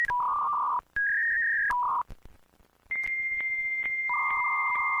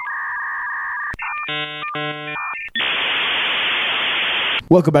Welcome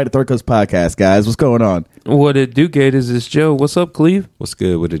back to Third Coast Podcast, guys. What's going on? What it do, Gators? Is Joe. What's up, Cleve? What's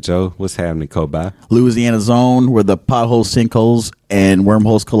good with it, Joe? What's happening, Kobe? Louisiana Zone, where the potholes, sinkholes, and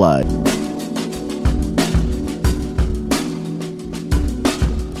wormholes collide.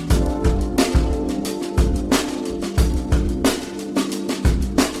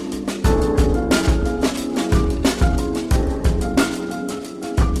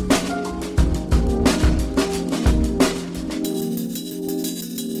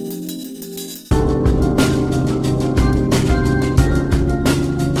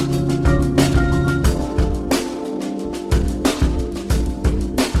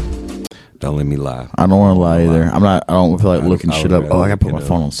 Don't let me lie. I don't want to lie either. I don't feel like looking shit up. rather Oh, I gotta put look my it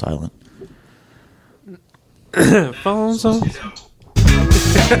phone on silent. Phones on.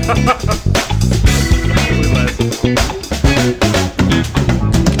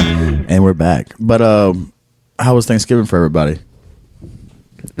 And we're back. But how was Thanksgiving for everybody?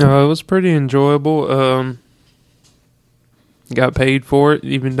 It was pretty enjoyable. Got paid for it,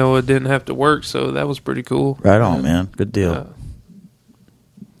 even though I didn't have to work, so that was pretty cool. Right on, man. Good deal.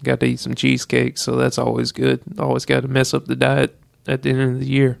 Got to eat some cheesecake, so that's always good. Always got to mess up the diet at the end of the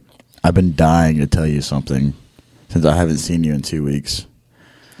year. I've been dying to tell you something since I haven't seen you in 2 weeks.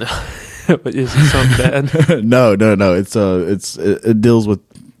 But is it something bad? No. It deals with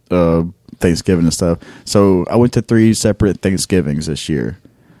Thanksgiving and stuff. So I went to 3 separate Thanksgivings this year.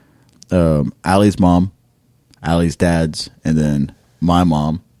 Allie's mom, Allie's dad's, and then my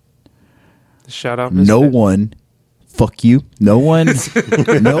mom. Shout out. No one. Fuck you. No one this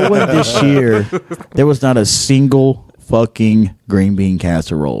year. There was not a single fucking green bean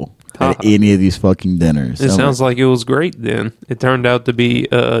casserole at any of these fucking dinners. It sounds like it was great then. It turned out to be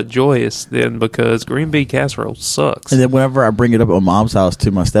joyous then because green bean casserole sucks. And then whenever I bring it up at mom's house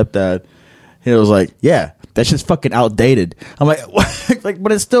to my stepdad, he was like, yeah, that's just fucking outdated. I'm like, what? Like,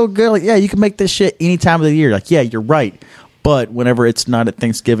 but it's still good. Like, yeah, you can make this shit any time of the year. Like, yeah, you're right. But whenever it's not at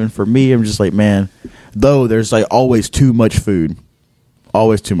Thanksgiving for me, I'm just like, man, though there's like always too much food.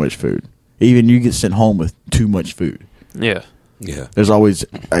 Always too much food. Even you get sent home with too much food. Yeah. Yeah. There's always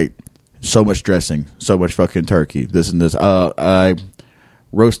like so much dressing, so much fucking turkey, this and this. I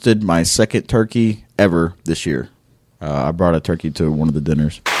roasted my second turkey ever this year. I brought a turkey to one of the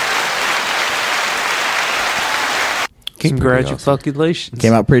dinners. Congratulations.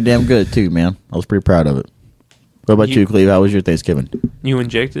 Came out pretty damn good too, man. I was pretty proud of it. What about you, Cleve? How was your Thanksgiving? You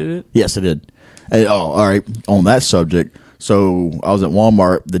injected it? Yes, I did. And, all right. On that subject, so I was at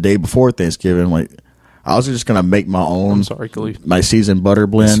Walmart the day before Thanksgiving. Like, I was just gonna make my own. I'm sorry, Khalif. My seasoned butter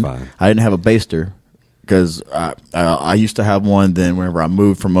blend. That's fine. I didn't have a baster because I used to have one. Then whenever I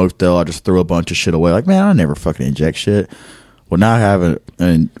moved from Oakdale, I just threw a bunch of shit away. Like, man, I never fucking inject shit. Well, now I have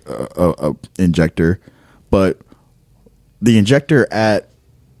an injector, but the injector at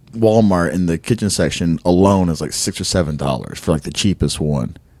Walmart in the kitchen section alone is like $6 or $7 for like the cheapest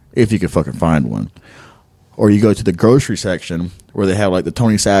one, if you could fucking find one. Or you go to the grocery section where they have like the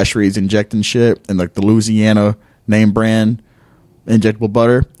Tony Chachere's injecting shit and like the Louisiana name brand injectable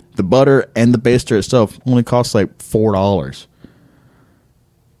butter. The butter and the baster itself only costs like $4.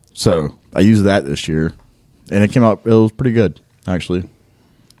 So I used that this year, and it came out. It was pretty good, actually.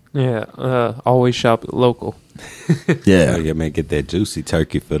 Yeah. Always shop local. Yeah, Yeah, man, get that juicy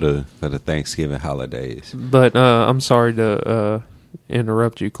turkey for the Thanksgiving holidays. But I'm sorry to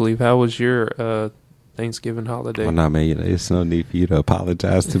interrupt you, Cleve. How was your Thanksgiving holiday? Oh, no, man, there's no need for you to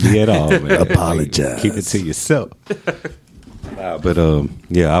apologize to me at all, man. Apologize. Keep it to yourself. But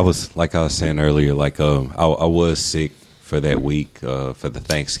yeah, I was, like I was saying earlier, like I was sick for that week for the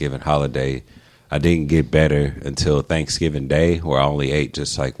Thanksgiving holiday. I didn't get better until Thanksgiving Day, where I only ate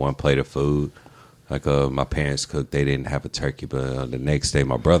just like one plate of food. Like my parents cooked, they didn't have a turkey, but the next day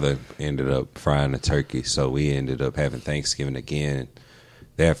my brother ended up frying a turkey, so we ended up having Thanksgiving again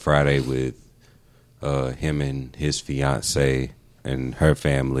that Friday with him and his fiance and her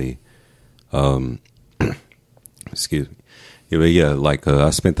family. Excuse me. Yeah, but yeah, like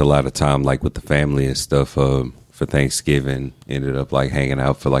I spent a lot of time like with the family and stuff for Thanksgiving. Ended up like hanging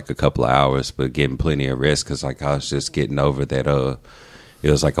out for like a couple of hours, but getting plenty of rest because like I was just getting over that. It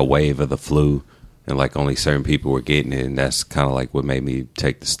was like a wave of the flu. And, like, only certain people were getting it, and that's kind of, like, what made me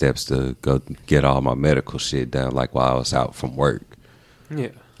take the steps to go get all my medical shit done, like, while I was out from work. Yeah.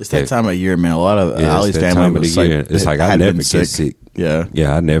 it's that time of year, man. A lot of Ali's that family time of was the like, year. It's like I never get sick. Yeah.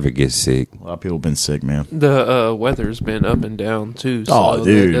 Yeah, I never get sick. A lot of people have been sick, man. The weather's been up and down, too. So Oh,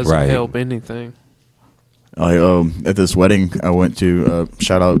 dude. that doesn't Right. help anything. At this wedding I went to,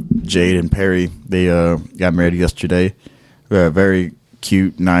 shout out Jade and Perry. They got married yesterday. Very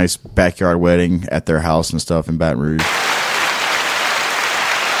cute, nice backyard wedding at their house and stuff in Baton Rouge.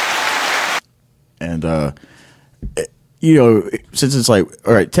 And, since it's like,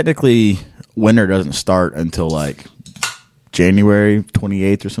 all right, technically winter doesn't start until like January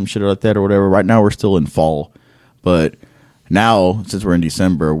 28th or some shit like that or whatever. Right now we're still in fall. But now, since we're in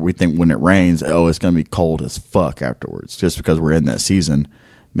December, we think when it rains, it's going to be cold as fuck afterwards just because we're in that season.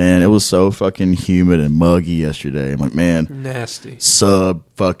 Man, it was so fucking humid and muggy yesterday. I'm like, man. Nasty. Sub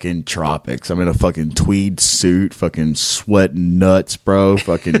fucking tropics. I'm in a fucking tweed suit, fucking sweating nuts, bro.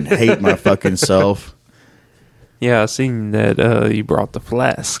 Fucking hate my fucking self. Yeah, I seen that you brought the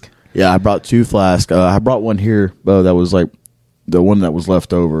flask. Yeah, I brought 2 flasks. I brought one here that was like the one that was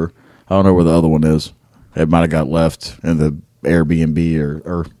left over. I don't know where the other one is. It might have got left in the Airbnb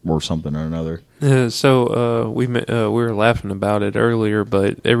or something or another. So we were laughing about it earlier,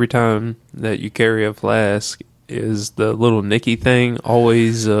 but every time that you carry a flask, is the little Nicky thing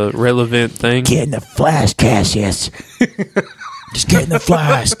always a relevant thing? Get in the flask, Cassius. Just get in the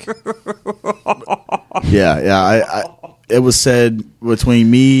flask. Yeah. It was said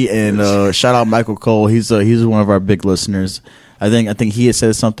between me and shout out Michael Cole. He's one of our big listeners. I think he had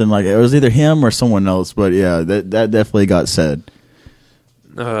said something like it was either him or someone else, but yeah, that definitely got said.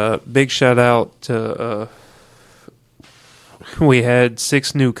 Big shout out to we had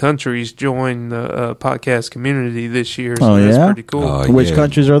 6 new countries join the podcast community this year, so that's pretty cool. Which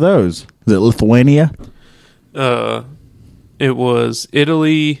countries are those? Is it Lithuania? It was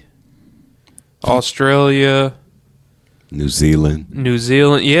Italy, Australia, New Zealand,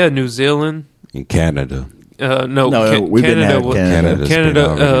 yeah, New Zealand, and Canada. We've Canada been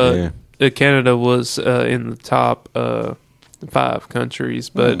Canada. Canada was in the top 5 countries,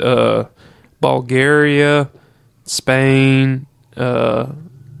 but Bulgaria, Spain,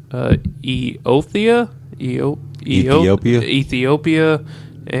 Ethiopia,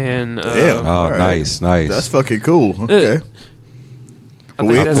 and Damn. Right. Nice. That's fucking cool. Okay.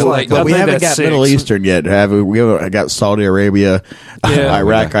 We haven't got 6. Middle Eastern yet, have we? We haven't got Saudi Arabia,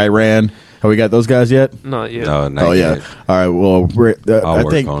 Iraq, Iran. Have we got those guys yet? Not yet. No, not yet. All right. Well, I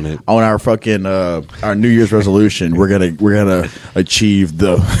think on it. On our fucking our New Year's resolution, we're gonna achieve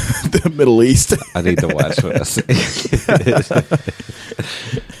the Middle East. I need to watch what I say.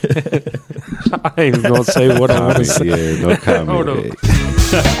 I ain't even gonna say what I want to say. Yeah, no comment. Hold on.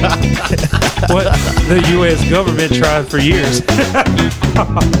 What the U.S. government tried for years.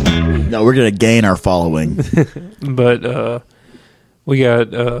 No, we're gonna gain our following. But we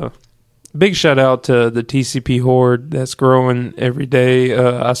got big shout out to the TCP Horde that's growing every day.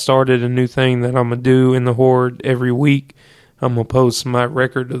 I started a new thing that I'm gonna do in the Horde every week. I'm gonna post my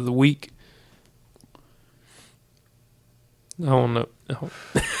record of the week. I don't know.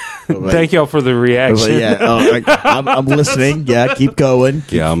 Thank y'all for the reaction. Yeah, I'm listening. Yeah, keep going.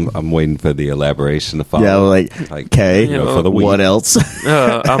 Yeah, I'm waiting for the elaboration to follow. Yeah, like okay, for the week. What else?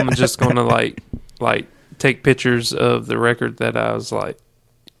 I'm just gonna like take pictures of the record that I was like,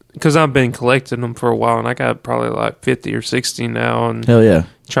 because I've been collecting them for a while, and I got probably like 50 or 60 now, and hell yeah,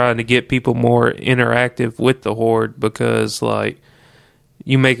 trying to get people more interactive with the Horde, because like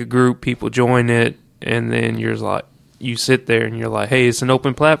you make a group, people join it, and then you're like, you sit there and you're like, hey, it's an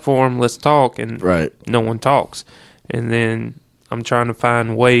open platform, let's talk, and no one talks. And then I'm trying to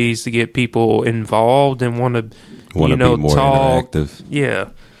find ways to get people involved and want to be more talk. Interactive. Yeah.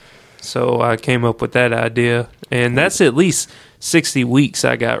 So I came up with that idea, and that's at least 60 weeks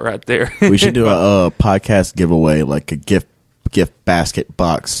I got right there. We should do a podcast giveaway, like a gift basket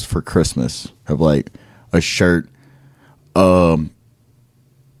box for Christmas of like a shirt. You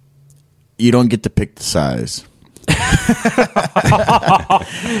don't get to pick the size.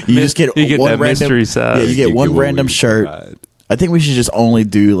 you get one that mystery size. Yeah, you get one random shirt. I think we should just only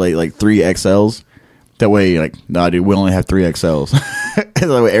do like 3 XLs. That way, like, nah, dude, we only have 3 XLs.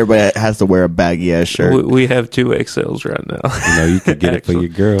 That way everybody has to wear a baggy ass shirt. We have 2 XLs right now. You could get it for your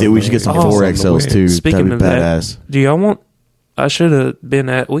girl. Dude, we should get some 4 XLs too. Speaking That'd be of badass. that, do y'all want? I should have been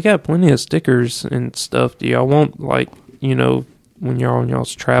at. We got plenty of stickers and stuff. Do y'all want, like, when you're on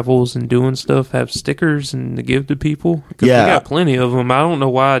y'all's travels and doing stuff, have stickers and to give to people? Because we got plenty of them. I don't know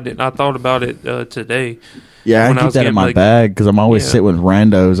why I didn't. I thought about it today. Yeah, I keep that in my bag because I'm always sitting with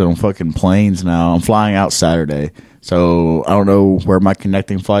randos on fucking planes now. I'm flying out Saturday, so I don't know where my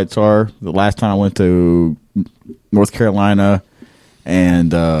connecting flights are. The last time I went to North Carolina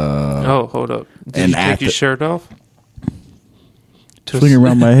and hold up. Did you take your shirt off? Swinging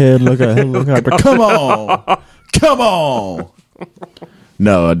around my head, look out. Come on.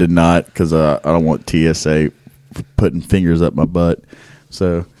 No, I did not, because I don't want TSA putting fingers up my butt.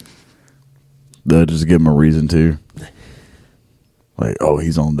 So they'll just give them a reason to. Like, oh,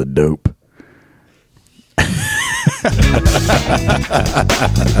 he's on the dope.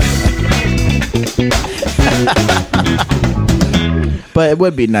 But it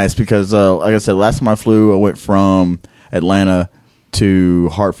would be nice because, like I said, last time I flew, I went from Atlanta to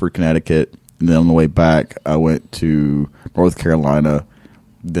Hartford, Connecticut, and then on the way back, I went to North Carolina,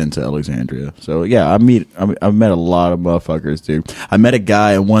 then to Alexandria. So yeah, I've met a lot of motherfuckers, dude. I met a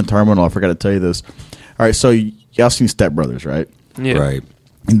guy in one terminal. I forgot to tell you this. All right, so y'all seen Step Brothers, right? Yeah. Right.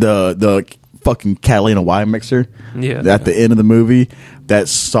 The fucking Catalina Y mixer. Yeah. At the end of the movie, that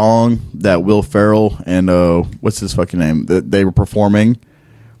song that Will Ferrell and what's his fucking name that they were performing,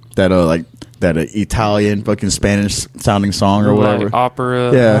 that like that Italian fucking Spanish sounding song or whatever, like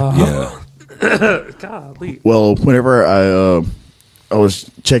opera. Yeah. Yeah. Golly. Well, whenever I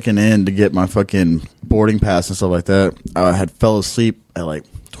was checking in to get my fucking boarding pass and stuff like that, I had fell asleep at like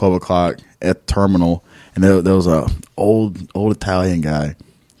 12 o'clock at the terminal, and there was a old Italian guy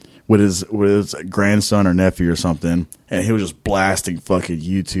with his grandson or nephew or something, and he was just blasting fucking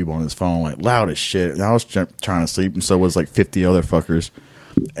YouTube on his phone like loud as shit. And I was trying to sleep, and so was like 50 other fuckers,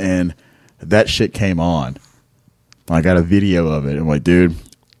 and that shit came on. I got a video of it. I'm like, dude,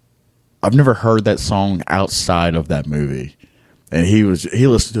 I've never heard that song outside of that movie. And he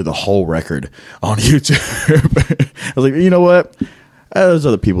listened to the whole record on YouTube. I was like, you know what? There's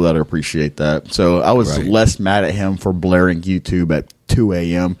other people that appreciate that. So I was less mad at him for blaring YouTube at 2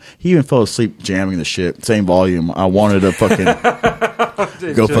 a.m. He even fell asleep jamming the shit, same volume. I wanted to fucking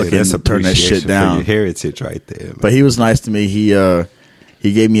go fucking turn that shit down. For your heritage right there. Man. But he was nice to me. He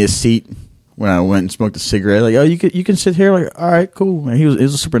gave me a seat when I went and smoked a cigarette. Like, oh, you can sit here. Like, all right, cool. And he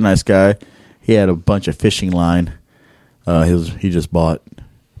was a super nice guy. He had a bunch of fishing line. He just bought,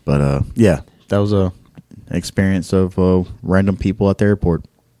 but yeah, that was a experience of random people at the airport.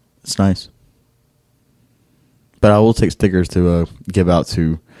 It's nice, but I will take stickers to give out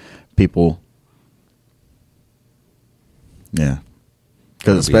to people. Yeah,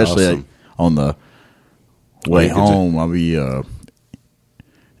 because especially awesome. Like, on the way home, I'll be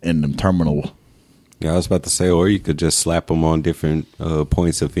in the terminal. Yeah, I was about to say, or you could just slap them on different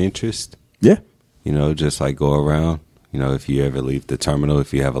points of interest. Yeah, just like go around. If you ever leave the terminal,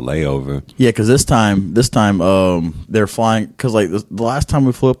 if you have a layover. Yeah, because this time, they're flying. Because like the last time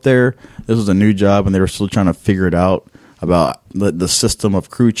we flew up there, this was a new job, and they were still trying to figure it out about the system of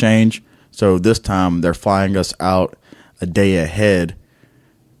crew change. So this time, they're flying us out a day ahead.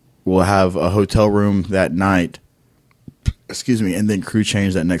 We'll have a hotel room that night. Excuse me, and then crew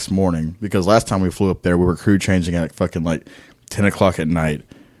change that next morning. Because last time we flew up there, we were crew changing at fucking like 10 o'clock at night.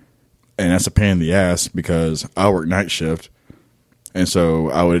 And that's a pain in the ass because I work night shift. And so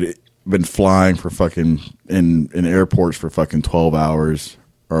I would been flying for fucking in airports for fucking 12 hours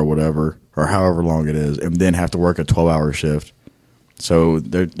or whatever, or however long it is, and then have to work a 12-hour shift. So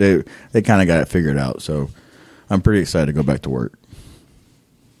they kind of got it figured out. So I'm pretty excited to go back to work.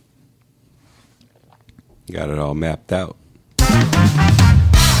 Got it all mapped out.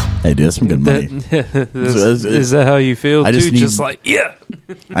 Hey, dude, that's some good money. Is that how you feel? I just like, yeah.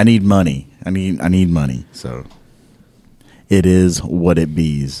 I need money. I need money. So it is what it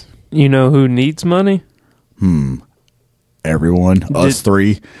bees. You know who needs money? Everyone. Us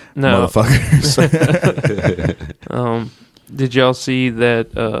three motherfuckers. Did y'all see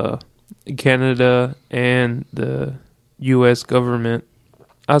that Canada and the U.S. government,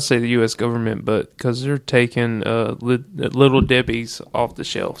 I'd say the U.S. government, but because they're taking Little Debbie's off the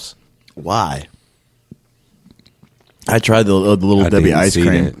shelves. Why? I tried the Little Debbie ice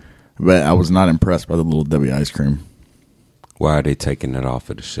cream, but I was not impressed by the Little Debbie ice cream. Why are they taking it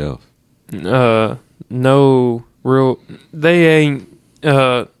off of the shelf? No real. They ain't.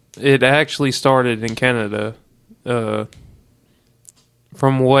 It actually started in Canada. From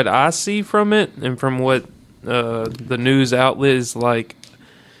what I see from it, and from what the news outlet is like,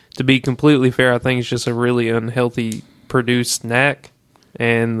 to be completely fair, I think it's just a really unhealthy produced snack,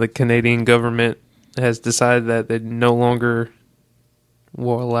 and the Canadian government has decided that they no longer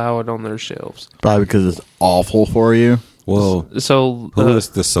will allow it on their shelves. Probably because it's awful for you. Well, so who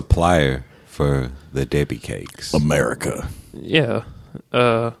is the supplier for the Debbie cakes? America. Yeah.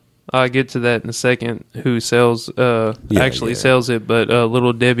 I'll get to that in a second. Who sells sells it, but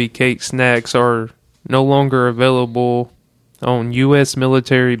Little Debbie cake snacks are no longer available on U.S.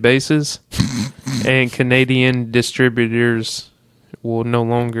 military bases, and Canadian distributors will no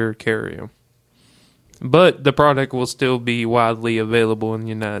longer carry them. But the product will still be widely available in the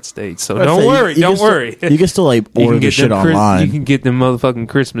United States. So don't worry. You can still like order the shit online. You can get them motherfucking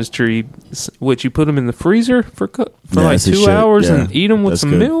Christmas tree. What, you put them in the freezer for like 2 hours and eat them with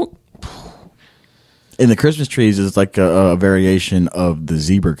some milk? And the Christmas trees is like a variation of the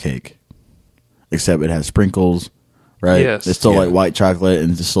zebra cake, except it has sprinkles, right? Yes. It's still Yeah. like white chocolate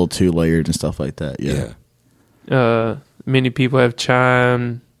and it's still 2 layered and stuff like that. Yeah. Many people have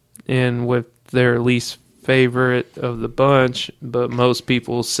chimed in with their least favorite of the bunch, but most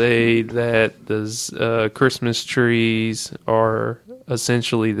people say that the Christmas trees are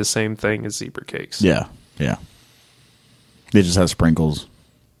essentially the same thing as zebra cakes. Yeah. Yeah. They just have sprinkles.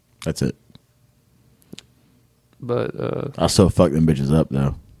 That's it. But I'll still fuck them bitches up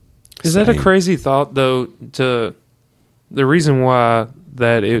though. is that a Same. crazy thought, though? To the reason why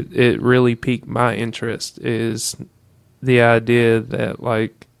that it really piqued my interest is the idea that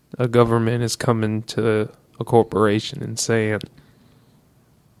like a government is coming to a corporation and saying,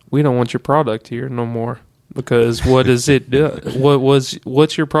 "We don't want your product here no more." Because what does it do?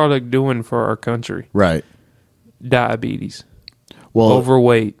 What's your product doing for our country? Right. Diabetes, Well,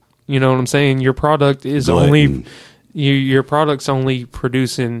 overweight. You know what I'm saying? Your product is only Glutton. your product's only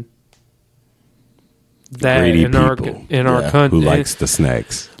producing that Greedy in our people. Yeah, country. Who likes the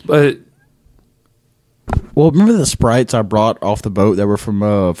snacks? But remember the Sprites I brought off the boat that were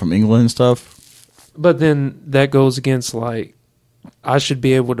from England and stuff? then that goes against like I should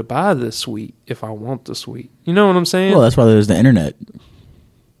be able to buy this sweet if I want the sweet. You know what I'm saying? Well, that's why there's the internet.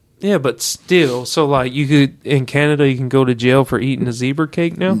 Yeah, but still, so like you could in Canada, you can go to jail for eating a zebra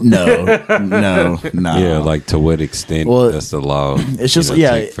cake now. No. Yeah, like to what extent Well, does the law? it's just-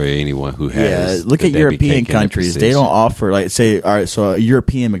 take for anyone who Yeah, has. look the at Debbie European cake in their countries. They possession. don't offer like say all right, so a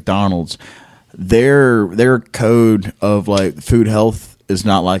European McDonald's, their code of like food health is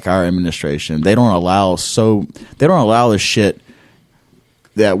not like our administration. They don't allow the shit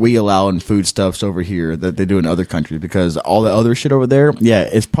that we allow in foodstuffs over here that they do in other countries because all the other shit over there, yeah,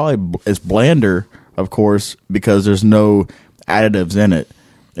 it's blander, of course, because there's no additives in it.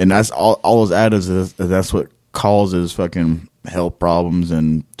 And that's all those additives that's what causes fucking health problems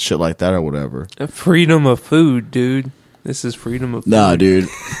and shit like that or whatever. Freedom of food, dude. This is freedom of food. Nah, dude.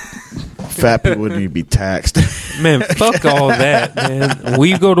 Fat people wouldn't even be taxed. Man, fuck all that, man.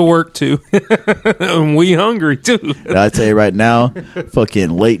 We go to work too. And we hungry too. And I tell you right now,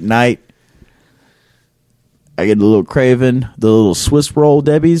 fucking late night, I get a little craving, the little Swiss roll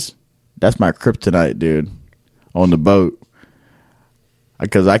Debbie's. That's my kryptonite, dude. On the boat.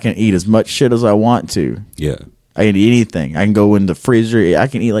 Because I can eat as much shit as I want to. Yeah. I can eat anything. I can go in the freezer. I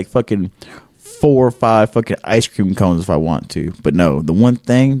can eat like fucking 4 or 5 fucking ice cream cones if I want to. But no, the one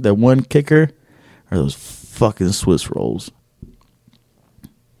kicker are those fucking Swiss rolls.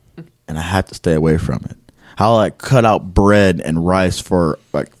 And I have to stay away from it. I'll like cut out bread and rice for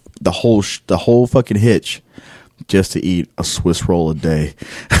like the whole fucking hitch just to eat a Swiss roll a day.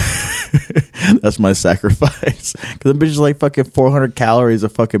 That's my sacrifice. Because them bitches like fucking 400 calories a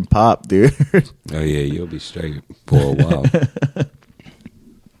fucking pop, dude. Oh yeah, you'll be straight for a while.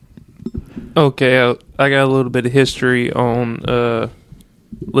 Okay, I got a little bit of history on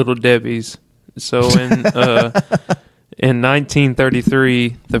Little Debbie's. So in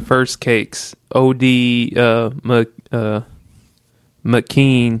 1933, the first cakes, O.D.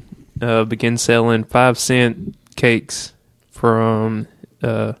 McKean began selling 5-cent cakes from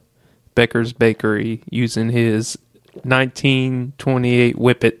Becker's Bakery using his 1928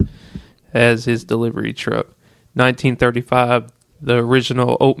 Whippet as his delivery truck. 1935, the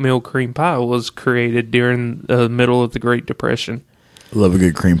original oatmeal cream pie was created during the middle of the Great Depression. Love a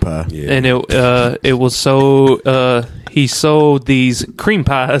good cream pie. Yeah. And it was so he sold these cream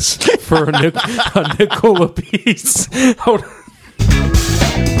pies for a nickel a piece. Hold on.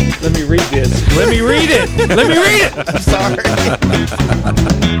 Let me read this. Let me read it. I'm sorry.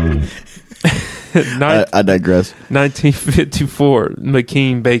 I digress. 1954,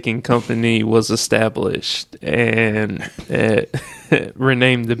 McKean Baking Company was established and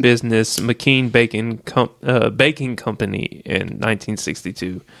renamed the business McKean Baking Company in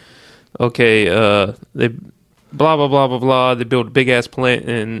 1962. Okay, they blah blah blah blah blah. They built a big ass plant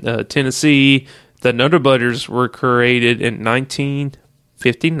in Tennessee. The Nutter Butters were created in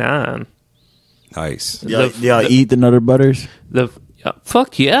 1959. Nice. Y'all eat the Nutter Butters?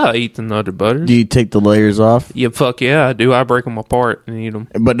 Fuck yeah, I eat the Nutter Butters. Do you take the layers off? Yeah, fuck yeah, I do. I break them apart and eat them.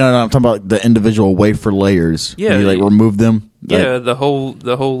 But no, I'm talking about the individual wafer layers. Yeah. You like remove them? Yeah, the whole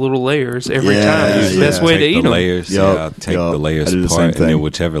little layers every Yeah, time. It's the yeah. best way to Take eat the them. layers. Yup, Yeah, I'll take yup. the layers I do the apart, same and then thing.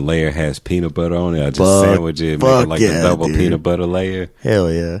 whichever layer has peanut butter on it, I just Fuck- sandwich it, make fuck it like yeah, a double dude. peanut butter layer.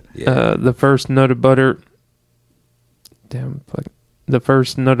 Hell yeah. The first Nutter Butter. Damn, fuck. The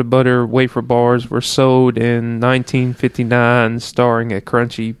first Nutter Butter wafer bars were sold in 1959, starring a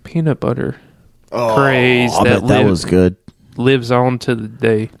crunchy peanut butter craze I bet that lived- was good. lives on to the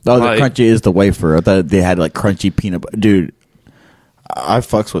day. Oh, Like, the crunchy is the wafer. I thought they had like crunchy peanut butter. Dude, I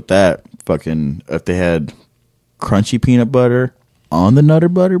fucks with that. Fucking, if they had crunchy peanut butter on the Nutter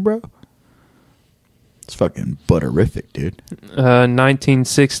Butter, bro. It's fucking butterific, dude.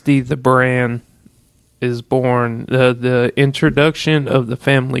 1960, the brand is born. The introduction of the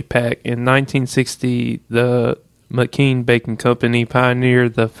family pack in 1960, the McKean Baking Company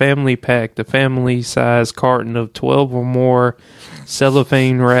pioneered the family pack, the family size carton of 12 or more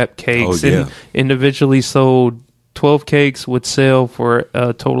cellophane wrapped cakes. Oh, yeah. And individually sold 12 cakes would sell for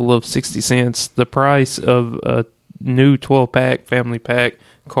a total of 60 cents. The price of a new 12 pack family pack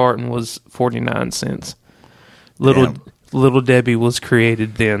carton was 49 cents. Little Debbie was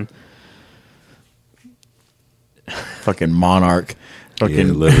created then. Fucking Monarch. Fucking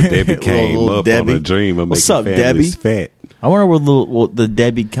Yeah, little Debbie came little up Debbie. on a dream of What's making up, families Debbie? fat. I wonder where the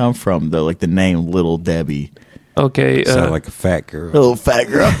Debbie come from, though. Like the name Little Debbie. Okay. Sound like a fat girl. Little fat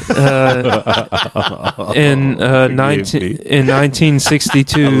girl. In Forgive in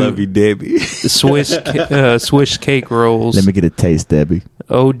 1962, I love you, Debbie. Swiss cake rolls. Let me get a taste, Debbie.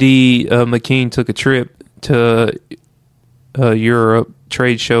 O.D. McKean took a trip to Europe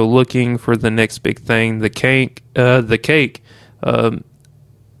trade show looking for the next big thing. The cake. The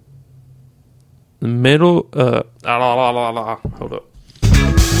middle. Hold up.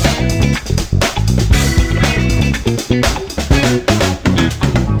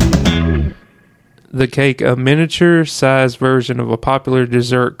 The cake, a miniature-sized version of a popular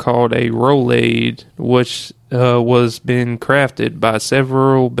dessert called a rollade, which was been crafted by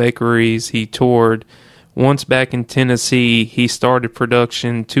several bakeries he toured. Once back in Tennessee, he started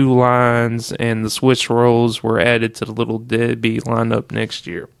production 2 lines, and the Swiss rolls were added to the Little Debbie lineup next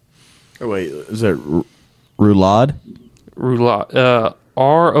year. Oh, wait, is that roulade? Roulade,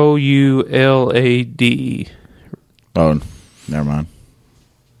 Roulad. Oh, never mind.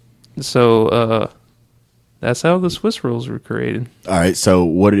 So, that's how the Swiss rolls were created. All right, so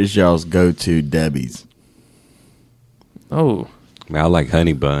what is y'all's go-to Debbie's? Oh, Man, I like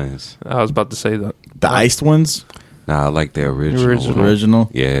honey buns. I was about to say that. The iced ones? Nah, I like the original. one. Original?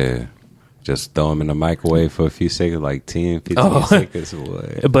 Yeah. Just throw them in the microwave for a few seconds, like 10, 15 Oh. seconds.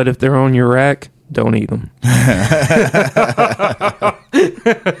 What? But if they're on your rack, don't eat them.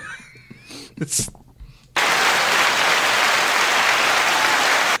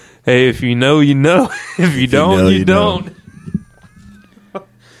 Hey, if you know, you know. If you don't, know, you you know. don't.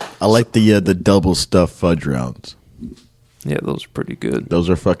 I like the double stuffed fudge rounds. Yeah, those are pretty good. Those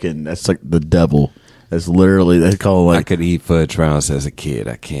are fucking, that's like the devil. That's literally, they call it I like, could eat fudge rounds as a kid.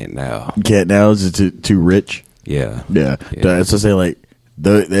 I can't now. can't now, is it too rich? Yeah. Yeah. Yeah. That's what I say, like,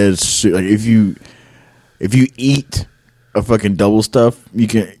 there's, like, if you eat a fucking double stuff,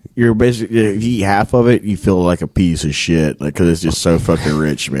 you're basically, if you eat half of it, you feel like a piece of shit, like, because it's just so fucking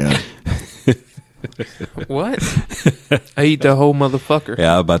rich, man. What? I eat the whole motherfucker.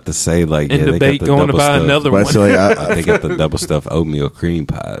 Yeah, I was about to say, like, And yeah, they debate got the going to double buy stuff. another But one. so, like, They got the double stuff oatmeal cream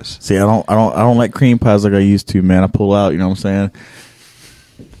pies. see, I don't like cream pies like I used to, man. I pull out, you know what I'm saying?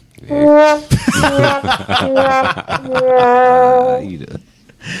 I eat it.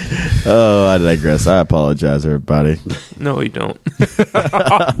 Oh, I digress. I apologize, everybody. No, he don't.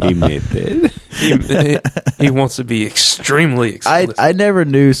 He meant that. He wants to be extremely explicit. I never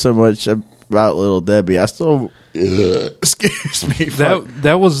knew so much about Little Debbie. I still, excuse me. fuck.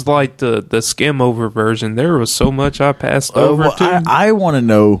 That was like the skim over version. There was so much I passed over Well, to. I want to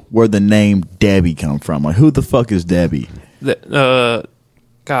know where the name Debbie come from. Like, who the fuck is Debbie?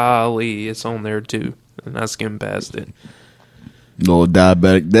 Golly, it's on there too, and I skimmed past it. Little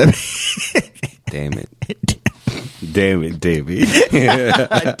diabetic Debbie. Damn it. Damn it, Davey.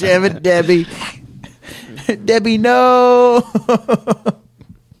 Damn it, Debbie. Debbie, no.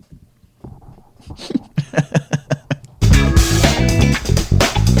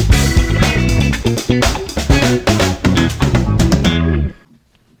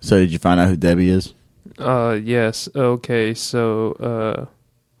 So, did you find out who Debbie is? Yes. Okay. So,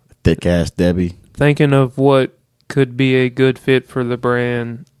 Thick ass Debbie. thinking of what could be a good fit for the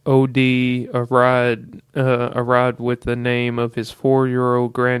brand, OD arrived with the name of his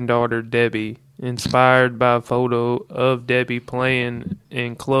 4-year-old granddaughter Debbie. Inspired by a photo of Debbie playing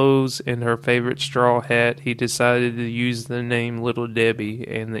in clothes and her favorite straw hat, he decided to use the name Little Debbie,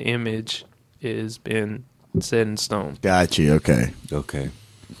 and the image has been set in stone. Got you. Okay. Okay.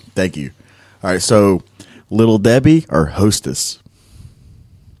 Thank you. All right. So, Little Debbie or Hostess?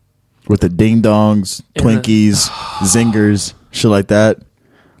 With the ding dongs, And Twinkies, zingers, shit like that.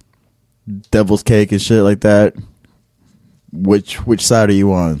 Devil's cake and shit like that. Which side are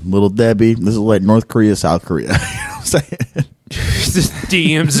you on? Little Debbie? This is like North Korea, South Korea. I'm saying?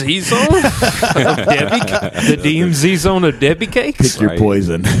 DMZ zone of Debbie, the DMZ zone of Debbie cakes. Pick your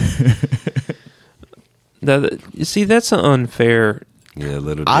poison. You see, that's an unfair. Yeah,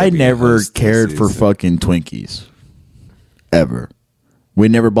 little. I Debbie never hostesses cared for and- fucking Twinkies. Ever. We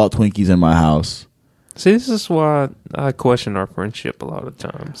never bought Twinkies in my house. See, this is why I question our friendship a lot of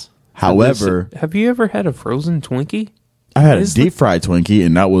times. However, Have you ever had a frozen Twinkie? I had a Is the- deep fried Twinkie,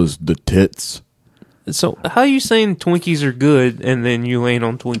 and that was the tits. So how are you saying Twinkies are good, and then you ain't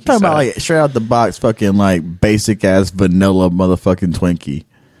on Twinkie Talking side? about like straight out the box, fucking like basic ass vanilla motherfucking Twinkie.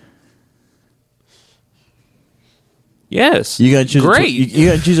 Yes, You gonna choose great. you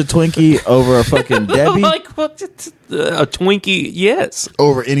gonna choose a Twinkie over a fucking Debbie? like what? A Twinkie? Yes.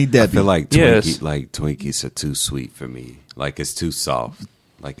 Over any I Debbie? feel like Yes. Twinkies are too sweet for me. Like it's too soft.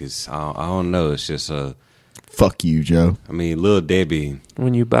 Like it's I don't know. It's just a. Fuck you, Joe. I mean, Lil Debbie.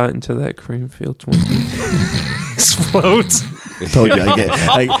 When you bite into that cream filled Twinkie, explodes. Told you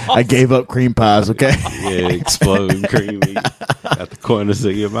I gave up cream pies. Okay, Yeah, exploding creamy at the corners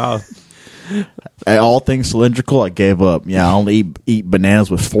of your mouth. And all things cylindrical, I gave up. Yeah, I only eat bananas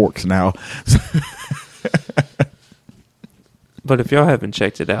with forks now. But if y'all haven't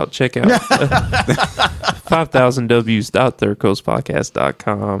checked it out, check out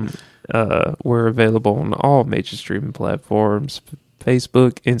 5000ws.thirdcoastpodcast.com. We're available on all major streaming platforms: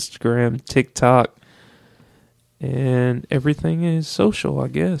 Facebook, Instagram, TikTok, and everything is social, I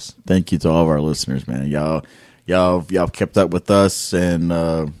guess. Thank you to all of our listeners, man. Y'all kept up with us,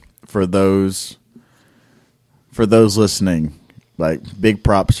 and for those listening, like big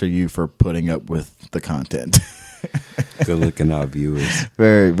props to you for putting up with the content. Good looking out viewers.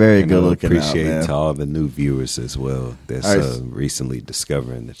 Very, very And good looking. appreciate out, man. to all the new viewers as well. That's All right. recently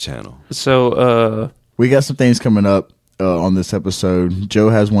discovering the channel. So, We got some things coming up on this episode. Joe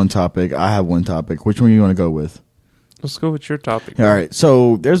has one topic. I have one topic. Which one do you want to go with? let's go with your topic. All right.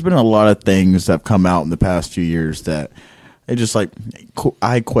 So there's been a lot of things that have come out in the past few years that it just like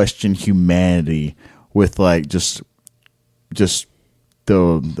I question humanity with like just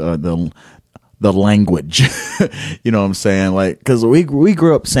the language. You know what I'm saying? Like, because we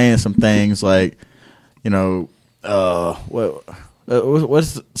grew up saying some things like, you know,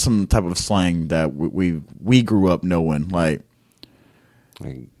 what's some type of slang that we grew up knowing, like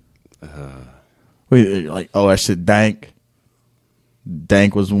Like, we like, oh, that shit dank.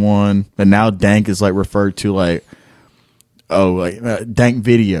 Dank was one, and now dank is like referred to like, oh, like dank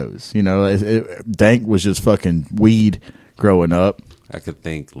videos. You know, dank was just fucking weed growing up. I could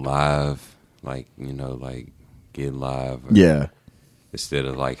think live, like, you know, like get live. Or Yeah, Instead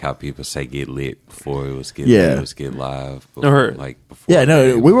of like how people say get lit before it was get Yeah. lit, it was get live. Or- before yeah. No,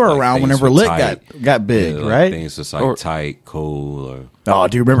 it we was, were like, around things whenever were lit tight. got big, Yeah, like, right? Things was like Or- tight, cool, or Oh,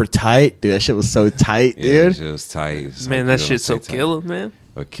 do you remember tight? Dude, that shit was so tight, yeah, dude. it was tight. It's Man, like, that you shit's so don't say tight. killer, man.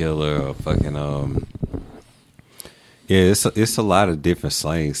 Or killer, or fucking yeah, it's a lot of different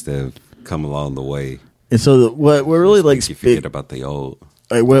slangs that have come along the way. And so what really like you forget about the old.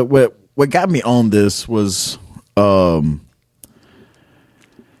 like, what got me on this was there's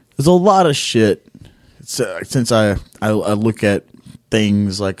a lot of shit since I look at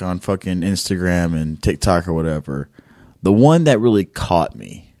things like on fucking Instagram and TikTok or whatever. The one that really caught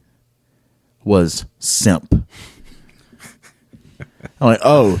me was simp. I'm like,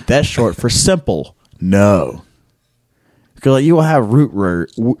 oh, that's short for simple. No, because like you will have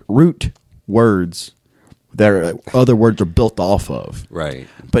root words that other words are built off of. Right.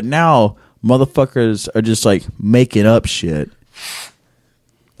 But now motherfuckers are just like making up shit.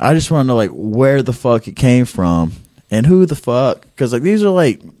 I just want to know like where the fuck it came from and who the fuck, because like these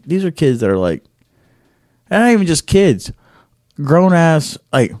are kids that are like, and not even just kids, grown ass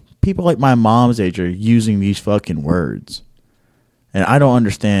like people like my mom's age are using these fucking words, and I don't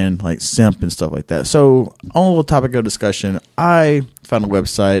understand like simp and stuff like that. So on a little topic of discussion, I found a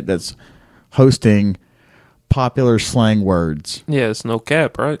website that's hosting popular slang words. Yeah, it's no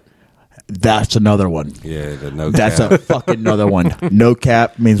cap, right? That's another one. Yeah, the no That's cap. a fucking another one. No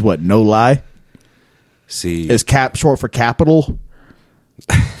cap means what? No lie? See, Is cap short for capital?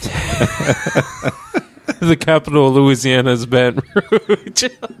 The capital of Louisiana is Baton Rouge.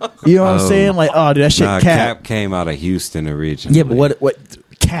 You know what I'm saying? Like, oh, dude, that shit nah, cap. cap came out of Houston originally. Yeah, but what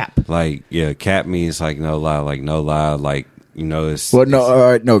cap? Like, yeah, cap means like no lie, like, you know, it's Well, no,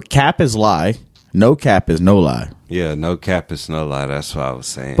 all right, no, cap is lie. No cap is no lie. yeah, no cap is no lie. That's what I was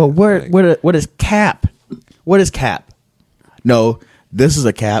saying. But Like, what is cap? What is cap? No, this is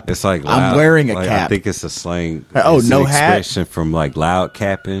a cap. it's like I'm loud- wearing a like, cap. I think it's a slang. Oh, it's no an hat? expression from like loud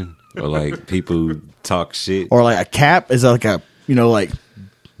capping or like people who talk shit. Or like a cap is like a, you know, like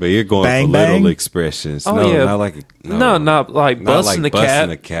But you're going Bang, for bang? little expressions. Oh, no, yeah. not like Not like busting the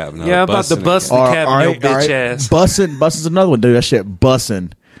cap. No, Yeah, about to bust the cap in your bitch ass. Bussin's another one, dude. That shit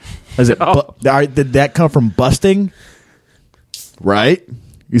bussin'. Is it? Oh. All right, did that come from busting? Right.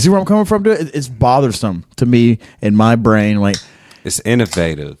 You see where I'm coming from, dude? It's bothersome to me in my brain. Like, It's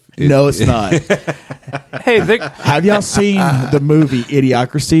innovative. no, it's not. Hey, Have y'all seen the movie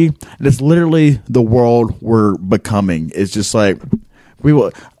Idiocracy? It's literally the world we're becoming. It's just like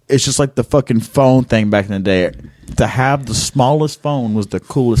it's just like the fucking phone thing back in the day. To have the smallest phone was the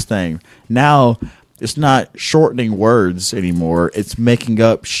coolest thing. Now it's not shortening words anymore. It's making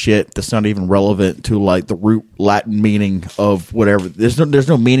up shit that's not even relevant to like the root Latin meaning of whatever. There's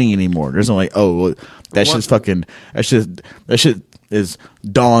no meaning anymore. There's no like, oh, that shit is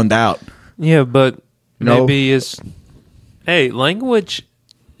dawned out. yeah, but No. maybe it's. Hey, language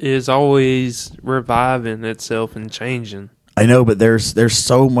is always reviving itself and changing. I know, but there's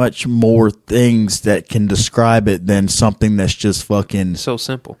so much more things that can describe it than something that's just fucking. So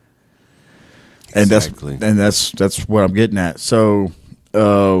simple. And Exactly. that's what I'm getting at. So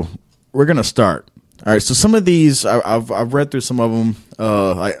we're gonna start. All right. So some of these I've read through some of them.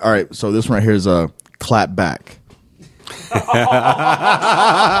 All right. So this one right here is a clap back.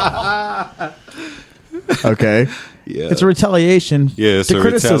 Okay. Yeah. It's a retaliation. Yeah, it's to a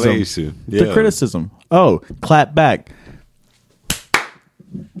criticism. retaliation. To Yeah. criticism. Oh, clap back.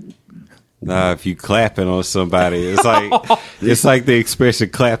 Nah, if you clapping on somebody, it's like the expression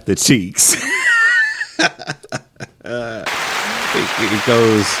 "clap the cheeks." It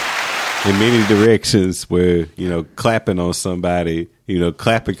goes in many directions. Where clapping on somebody,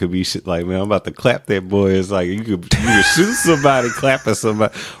 clapping could be shit like, man, I'm about to clap that boy. It's like you could shoot somebody, clapping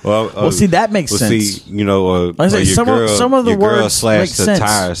somebody. Well, see, that makes sense. See, or I say, your some of the your girl words slashed make the sense.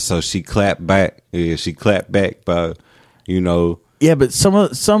 tires, so she clapped back. Yeah, she clapped back by, Yeah, but some of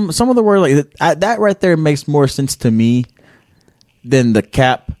the word like that right there makes more sense to me than the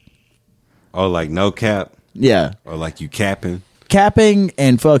cap. Oh, like no cap, Yeah, or like you capping. capping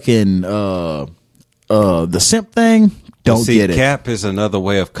and fucking the simp thing. Don't See, get it. cap is another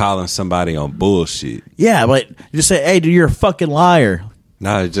way of calling somebody on bullshit. Yeah, but just say, hey, dude, you're a fucking liar.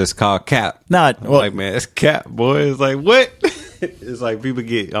 No, it's just called cap. Not I'm well, like, man, it's cap, boy. It's like, what? It's like people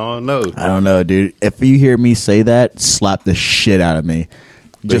get, I don't know. I don't know, dude. If you hear me say that, slap the shit out of me.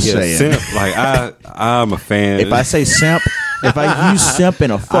 Just But saying. simp, like I'm a fan. If I say simp, if I use simp in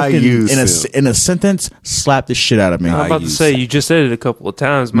a fucking use simp. in a sentence, slap the shit out of me. I'm about to say you just said it a couple of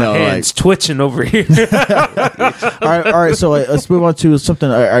times. My No, hand's twitching over here. all right. So let's move on to something.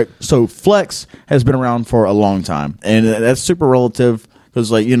 All right, so flex has been around for a long time, and that's super relative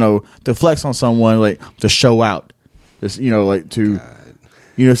because, like, to flex on someone, like to show out, just like to,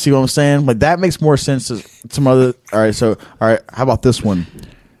 see what I'm saying? Like that makes more sense to some other. All right, how about this one?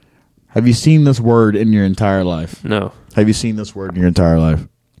 Have you seen this word in your entire life? No. Have you seen this word in your entire life?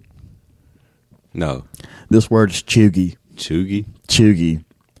 no. This word is chuggy. Chuggy. Chuggy.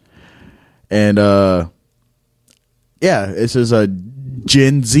 And this is a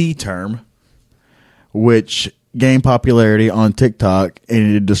Gen Z term which gained popularity on TikTok,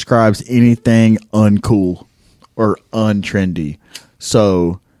 and it describes anything uncool or untrendy.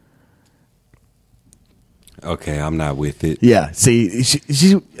 So Okay, I'm not with it. yeah, see, this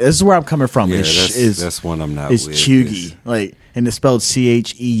is where I'm coming from. Yeah, It's that's one I'm not it's with. chuggy, like, and it's spelled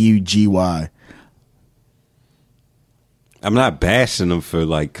CHEUGY. I'm not bashing them for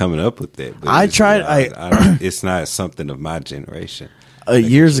like coming up with that. But I it's tried- not- I don't, it's not something of my generation.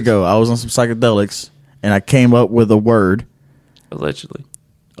 Years ago, I was on some psychedelics, and I came up with a word, allegedly,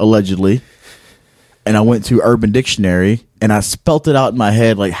 and I went to Urban Dictionary, and I spelt it out in my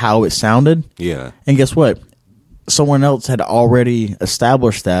head like how it sounded. Yeah. And guess what? Someone else had already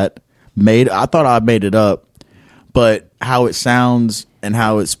established that. I thought I made it up, but how it sounds and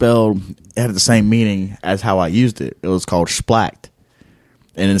how it's spelled had the same meaning as how I used it. It was called splacked,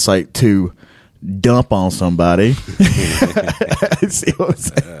 and it's like to dump on somebody. See what I'm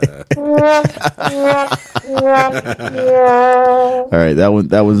saying? All right, that was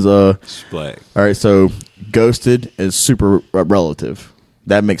Splack. all right, so ghosted is super relative.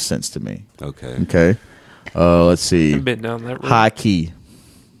 That makes sense to me. Okay. Okay. Let's see. I've been down that road. High key.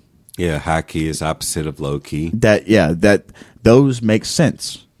 Yeah, high key is opposite of low key. That those make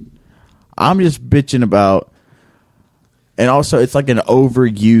sense. I'm just bitching about, and also it's like an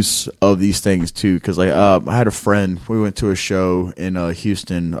overuse of these things too. Because like I had a friend. We went to a show in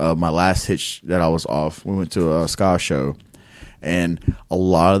Houston. My last hitch that I was off. We went to a ska show, and a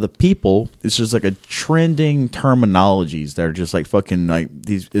lot of the people, it's just like a trending terminologies that are just like fucking like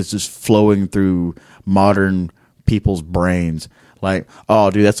these. It's just flowing through modern people's brains. Like,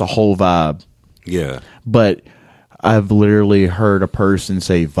 oh, dude, that's a whole vibe. Yeah. But I've literally heard a person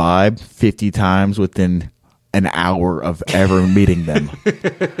say vibe 50 times within an hour of ever meeting them.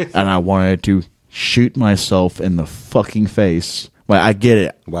 And I wanted to shoot myself in the fucking face. Like, I get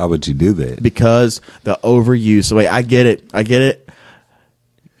it. Why would you do that? Because the overuse. Wait, I get it.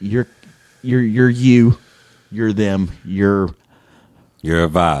 You're you. You're them. You're a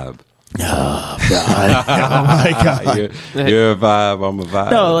vibe. oh my god. You're a vibe. I'm a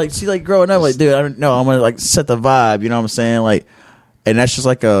vibe. No, like, see, like, growing up, like, dude, I'm gonna like set the vibe. You know what I'm saying? Like, and that's just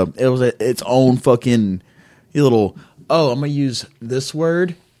like it was its own fucking little. Oh, I'm gonna use this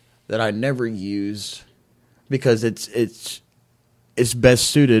word that I never used because it's best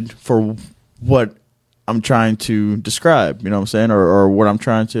suited for what I'm trying to describe. You know what I'm saying, or what I'm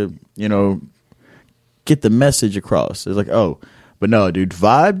trying to get the message across. It's like, oh, but no, dude,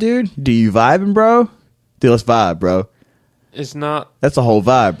 vibe, dude. Do you vibing, bro? Dude, let's vibe, bro. It's not. That's a whole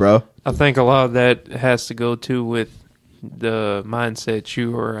vibe, bro. I think a lot of that has to go too with the mindset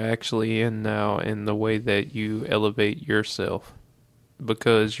you are actually in now and the way that you elevate yourself,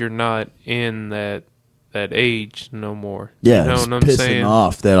 because you're not in that age no more. Yeah, you know it's what I'm pissing saying?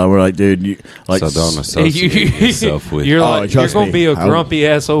 off that I'm like, dude, you like. So don't associate yourself with. You're Oh, like, you're trust gonna me, be a I- grumpy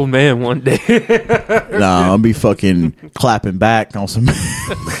ass old man one day. Nah, I'll be fucking clapping back on some.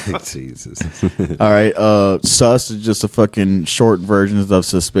 Jesus. All right, sus is just a fucking short version of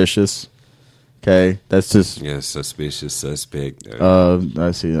suspicious. Okay, that's just. Yeah, suspicious suspect.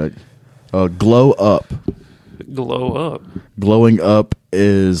 I see. Like, glow up. Glow up. Glowing up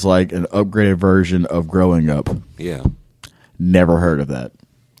is like an upgraded version of growing up. Yeah. Never heard of that.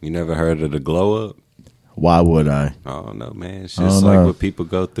 You never heard of the glow up? Why would I? I don't know, man. It's I just don't like know. what people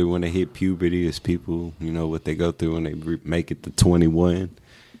go through when they hit puberty. Is people, what they go through when they make it to 21.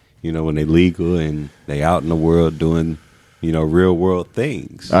 When they legal and they out in the world doing, real world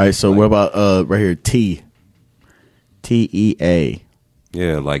things. All right, so Like, what about right here? TEA.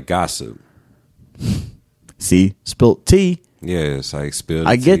 Yeah, like gossip. See, spilt tea. Yeah, it's like spilled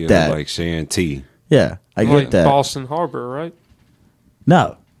I get tea, or that. like sharing tea. Yeah, I get Like that. Boston Harbor, right?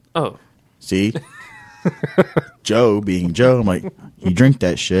 No, Oh. see, Joe being Joe, I'm like, you drink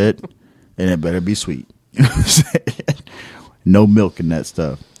that shit, and it better be sweet. You know what I'm saying? No milk in that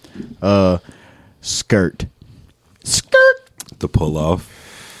stuff. Skirt. To pull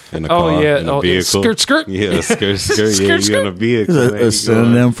off in a Oh, car, yeah. in a Oh, vehicle. skirt. Yeah, skirt. Yeah, Skirt, you're in a vehicle. It's man, a you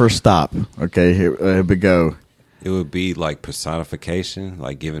synonym for stop. Okay, here we go. It would be like personification,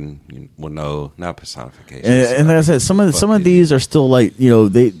 like giving. Well, no, not personification. And like I said, some of these are still like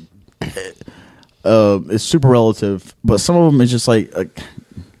they. It's super relative, but some of them is just like I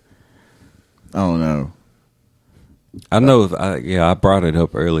don't know. I know. I brought it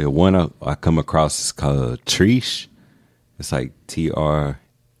up earlier. One I come across is called Treesh. It's like TREESH.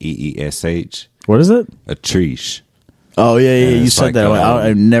 What is it? A treesh. Oh yeah, Yeah, you it's said like, that.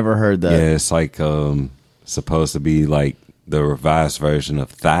 I've never heard that. Yeah, it's like supposed to be like the revised version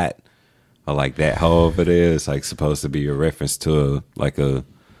of that, or like that. However, it is like supposed to be a reference to a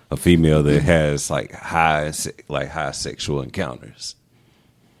female that has like high sexual encounters.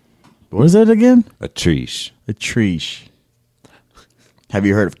 What is that again? A treesh. A treesh. Have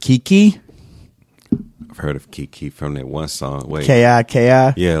you heard of Kiki? I've heard of Kiki from that one song. Wait,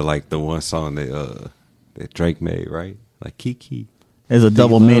 K-I-K-I? yeah, like the one song that Drake made, right? Like Kiki. There's a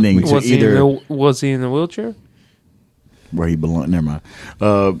double meaning to Was he in the wheelchair? where he belongs. Never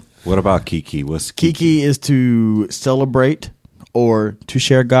mind. What about Kiki? What's Kiki? Kiki is to celebrate or to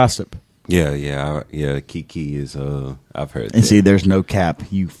share gossip. Yeah. Kiki is. I've heard. And that. see, there's no cap.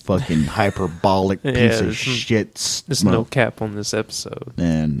 You fucking hyperbolic Yeah, piece of there's shit. There's no cap on this episode.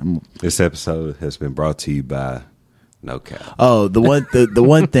 And This episode has been brought to you by No Cap. the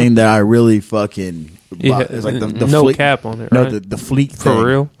one thing that I really fucking is like the no fleek- cap on it, No, right? the fleek For thing.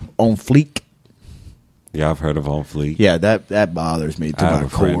 real? On fleek. Yeah, I've heard of On Fleek. Yeah, that bothers me to I have my a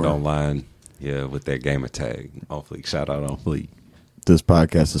friend core. online. Yeah, with that gamer tag On Fleek. Shout out On Fleek. This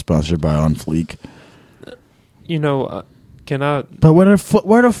podcast is sponsored by On Fleek. Can I? But where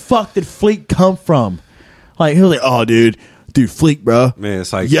the fuck did Fleek come from? Like he was like, oh, dude, Fleek, bro. Man,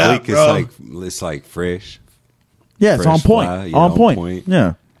 it's like Yeah, Fleek. bro. It's like fresh. Yeah, it's Fresh on point. fly, yeah, on on point. point.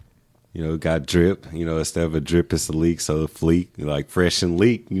 Yeah. Got drip. Instead of a drip, it's a leak. So Fleek, like fresh and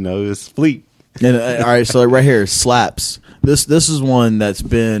leak. It's Fleek. And all right, so right here, slaps. This is one that's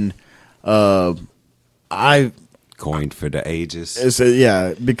been, I Coined for the ages.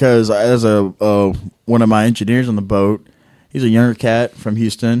 because as a one of my engineers on the boat, he's a younger cat from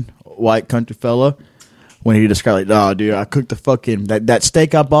Houston, white country fella. When he described like, oh, dude, I cooked the fucking that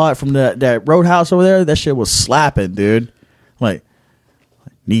steak I bought from that Roadhouse over there. That shit was slapping, dude. Like,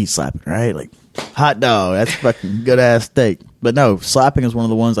 knee slapping, right? Like, hot dog, that's fucking good ass steak. But no, slapping is one of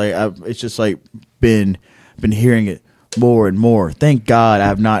the ones it's just like been hearing it more and more. Thank God I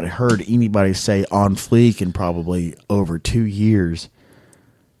have not heard anybody say on fleek in probably over 2 years.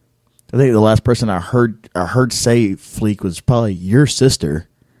 I think the last person I heard say fleek was probably your sister.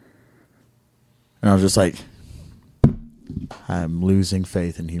 And I was just like, I'm losing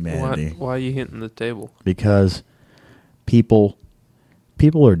faith in humanity. Why are you hitting the table? Because people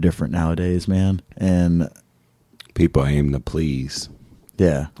are different nowadays, man. And people aim to please.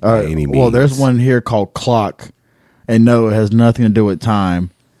 yeah. By any means. Well, there's one here called clock. And no, it has nothing to do with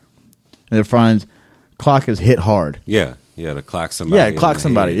time. And it finds clock is hit hard. Yeah, to clock somebody. Yeah, clock in the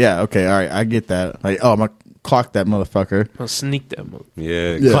somebody. head. Yeah, okay, all right, I get that. Like, oh, I'm gonna clock that motherfucker. I'll sneak that move.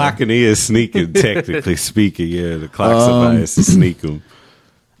 Yeah, Yeah. clocking is sneaking, technically speaking. Yeah, to clock somebody is to sneak them.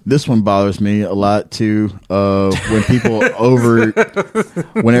 This one bothers me a lot too. When people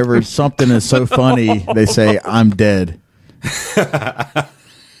whenever something is so funny, they say I'm dead.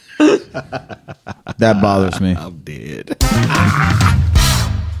 That bothers me. I'm dead.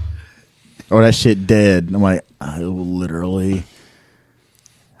 Or that shit dead. I'm like, I need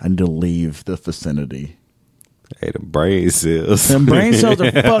to leave the vicinity. Hey, the brain cells. Them brain cells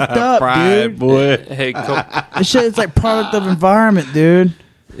are fucked up, Fried, dude. boy. Hey, This shit is like product of environment, dude.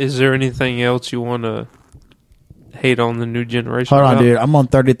 is there anything else you want to hate on the new generation? Hold on, about? dude. I'm on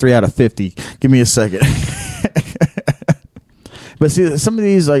 33 out of 50. Give me a second. But see, some of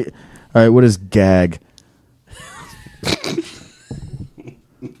these, like, all right, what is gag?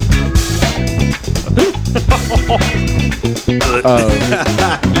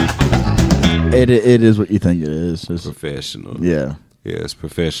 It is what you think it is. It's, Professional. yeah. Yeah, it's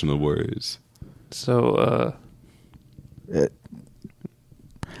professional words. So,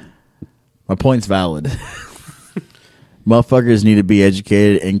 My point's valid. Motherfuckers need to be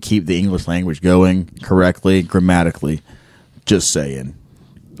educated and keep the English language going correctly, grammatically. Just saying.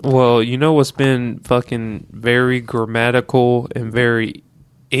 well, you know what's been fucking very grammatical and very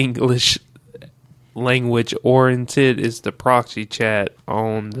English language oriented is the proxy chat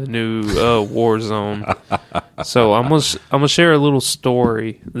on the new Warzone. So I'm gonna share a little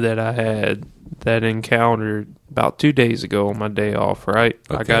story that I had that encountered about 2 days ago on my day off. Right,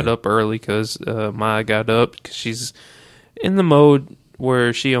 I Okay. got up early because Maya got up because she's in the mode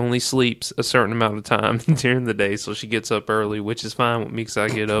where she only sleeps a certain amount of time during the day, so she gets up early, which is fine with me because I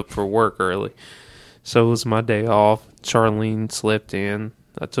get up for work early. So it was my day off. Charlene slept in.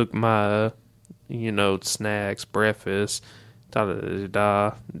 I took my snacks, breakfast,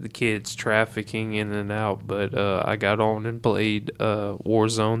 the kids trafficking in and out, but I got on and played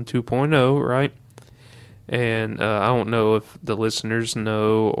Warzone 2.0, right? And I don't know if the listeners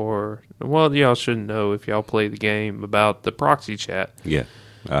know well, y'all should know if y'all play the game about the proxy chat. Yeah.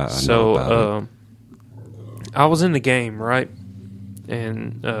 I know about it. I was in the game, right?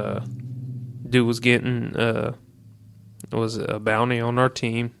 And dude was getting was a bounty on our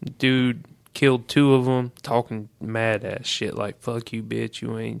team. Dude killed 2 of them, talking mad ass shit like "fuck you, bitch,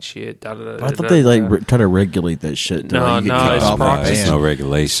 you ain't shit." I thought they try to regulate that shit. to, No, like, you get no, kicked it's off the proxy. There's band. no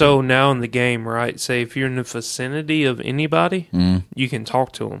regulation. So now in the game, right? Say if you're in the vicinity of anybody, you can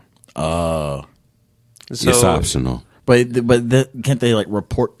talk to them. So it's optional. But can't they like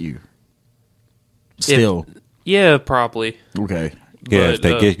report you? Still, yeah, probably. okay. Yeah, But, if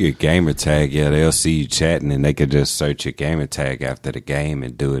they get your gamer tag, they'll see you chatting, and they could just search your gamer tag after the game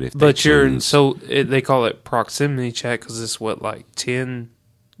and do it if But they choose. they call it proximity chat because it's what, like 10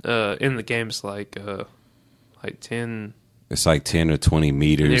 in the game. It's like 10. It's like 10 or 20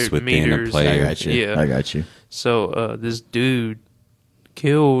 meters within meters. a player. I got you. Yeah. I got you. So this dude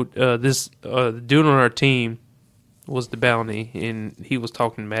killed the dude on our team was the bounty, and he was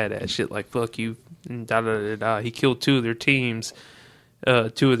talking mad ass shit like "fuck you" and da da da da. He killed 2 of their teams,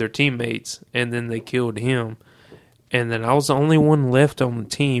 2 of their teammates, and then they killed him. And then I was the only one left on the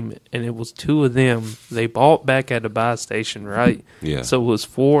team, and it was 2 of them. They bought back at a buy station, right? Yeah. So it was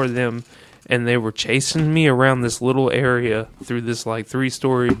 4 of them, and they were chasing me around this little area through this like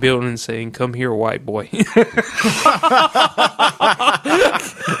 3-story building, saying, "Come here, white boy."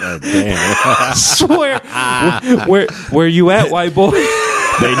 Damn. Swear, where you at, white boy?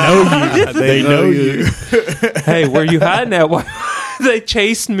 They know you. They know you. Hey, where you hiding at? White? They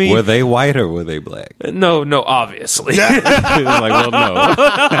chased me. Were they white or were they black? No, obviously. like, well, no.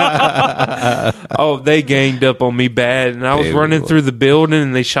 Oh, they ganged up on me bad, and I was Baby running boy. through the building,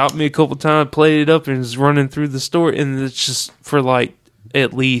 and they shot me a couple times, played it up, and was running through the store, and it's just for like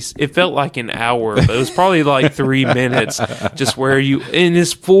at least, it felt like an hour, but it was probably like 3 minutes. Just where you, and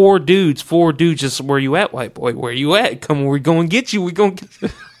it's four dudes, just where you at, white boy? Where you at? Come, we're going to get you. We're going to get you.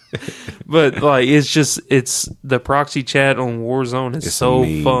 But like, it's the proxy chat on Warzone is so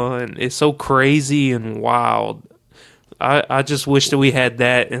fun. It's so crazy and wild. I just wish that we had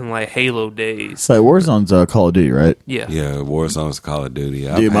that in like Halo days. So Warzone's Call of Duty, right? Yeah. Yeah, Warzone's Call of Duty. Dude,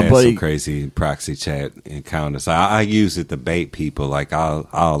 I've my had buddy- some crazy proxy chat encounters. I use it to bait people. Like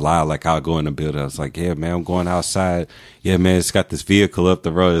I'll lie, like I'll go in the building. I was like, yeah, man, I'm going outside. Yeah, man, it's got this vehicle up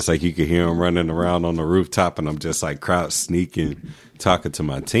the road. It's like you can hear them running around on the rooftop, and I'm just like crouch sneaking, talking to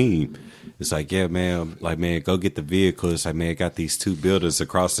my team. It's like, yeah, man, like, man, go get the vehicle. It's like, man, got these two builders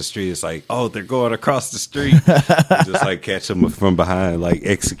across the street. It's like, oh, they're going across the street. Just like catch them from behind, like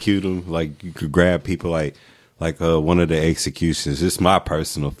execute them. Like you could grab people like one of the executions. It's my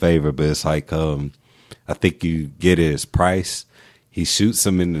personal favorite, but it's like, I think you get it as Price. He shoots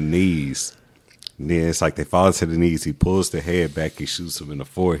them in the knees. And then it's like they fall to the knees. He pulls the head back. He shoots them in the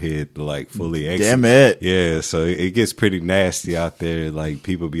forehead to like fully execute. Damn it. Yeah, so it gets pretty nasty out there. Like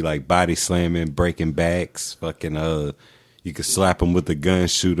people be like body slamming, breaking backs. Fucking you could slap them with a gun,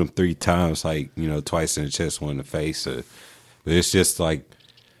 shoot them 3 times, like, you know, twice in the chest, one in the face. But it's just like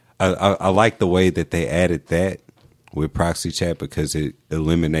I like the way that they added that with proxy chat because it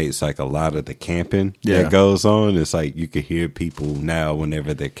eliminates like a lot of the camping that goes on. It's like you can hear people now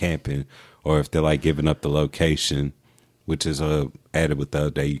whenever they're camping. Or if they're like giving up the location, which is added with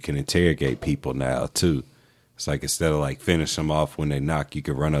the update, you can interrogate people now too. It's like instead of like finish them off when they knock, you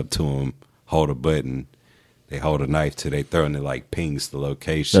can run up to them, hold a button, they hold a knife till they throw and it like pings the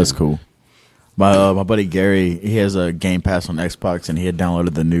location. That's cool. My buddy Gary, he has a Game Pass on Xbox, and he had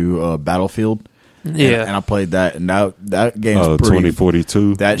downloaded the new Battlefield. Yeah, and I played that, and that game's pretty.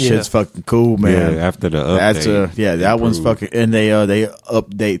 2042. That shit's fucking cool, man. Yeah, after the update. That one's fucking, and they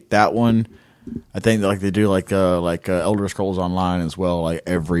update that one. I think like they do like Elder Scrolls Online as well. Like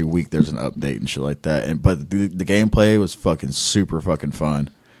every week there's an update and shit like that. But the gameplay was fucking super fucking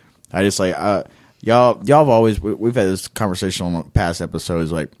fun. I just like y'all have always, we've had this conversation on past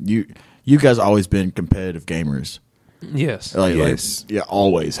episodes. Like you guys always been competitive gamers. Yes. Yes. Like,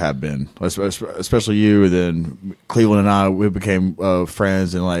 always have been. Especially you, and then Cleveland and I, we became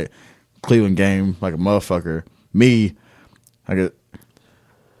friends, and like Cleveland game like a motherfucker. Me, I'm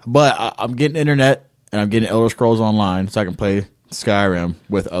getting internet, and I'm getting Elder Scrolls Online so I can play Skyrim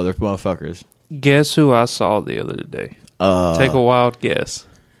with other motherfuckers. Guess who I saw the other day? Take a wild guess.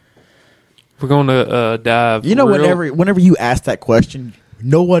 We're going to dive. You know, whenever you ask that question,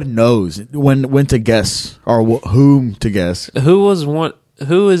 no one knows when to guess or whom to guess. Who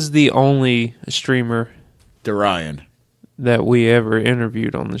is the only streamer Dorian that we ever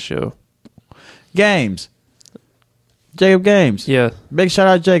interviewed on the show? Games. Jacob Games. Yeah. Big shout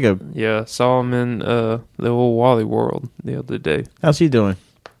out Jacob. Yeah, saw him in the old Wally World the other day. How's he doing?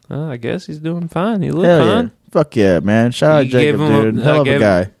 I guess he's doing fine. He looked Hell fine. yeah. Fuck yeah, man. Shout out Jacob, dude. Hell of a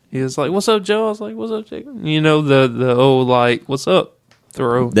guy. He was like, "What's up, Joe?" I was like, "What's up, Jacob?" You know, the old like, "What's up?"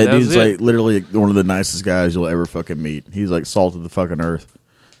 throw. That dude's like literally one of the nicest guys you'll ever fucking meet. He's like salt of the fucking earth.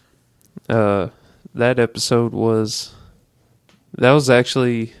 That episode was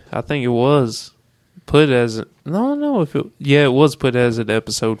actually, I think it was put as it was put as an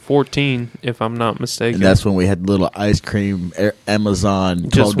episode 14, if I'm not mistaken. And that's when we had little ice cream Amazon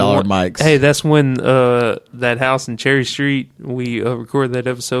 $12 mics. Hey, that's when that house in Cherry Street, we recorded that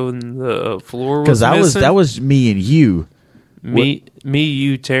episode and the floor was missing. Because that was me and you. Me,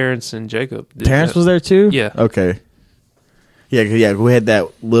 you, Terrence, and Jacob. Terrence was there too? Yeah. Okay. Yeah, we had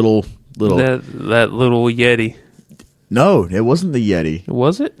that little that little Yeti. No, it wasn't the Yeti.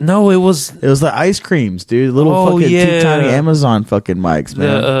 Was it? No, it was. It was the ice creams, dude. Little two tiny Amazon fucking mics,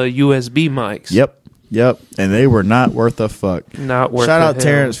 man. The USB mics. Yep. And they were not worth a fuck. Not worth. Shout out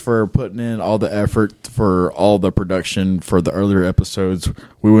Terrence for putting in all the effort for all the production for the earlier episodes.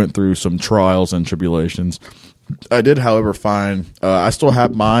 We went through some trials and tribulations. I did, however, find I still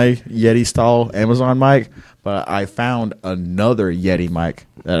have my Yeti style Amazon mic, but I found another Yeti mic,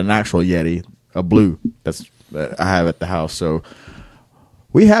 an actual Yeti, a blue that I have at the house. So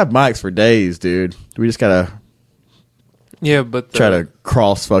we have mics for days, dude. We just gotta try to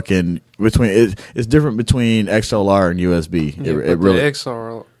cross fucking between. It's different between XLR and USB. Yeah, it really the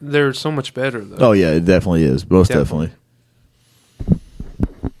XLR, they're so much better though. Oh yeah, it definitely is. Most definitely.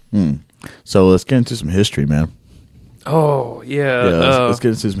 So let's get into some history, man. Oh yeah, let's get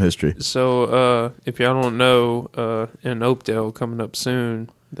into some history. So if y'all don't know, in Oakdale coming up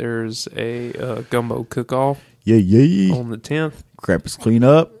soon, there's a gumbo cook-off. Yeah. On the 10th. Krampus clean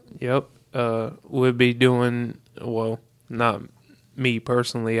up. Yep. We'll be doing, well, not me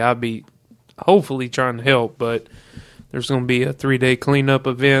personally, I'd be hopefully trying to help, but there's going to be a 3-day cleanup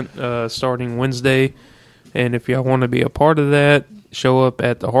event starting Wednesday, and if y'all want to be a part of that, show up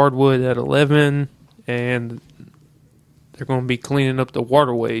at the Hardwood at 11, and they're going to be cleaning up the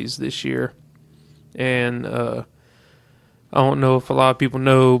waterways this year. And I don't know if a lot of people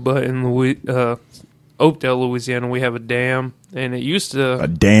know, but in Oakdale, Louisiana, we have a dam, and it used to A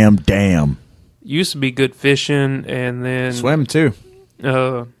damn dam. used to be good fishing, and then Swim too.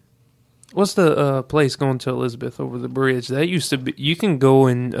 what's the place going to Elizabeth over the bridge? That used to be. You can go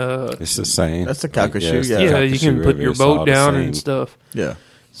and It's the same. That's the Calcasieu, it's the yeah. you Calcasieu can put River. your It's all boat the down same. and stuff. Yeah.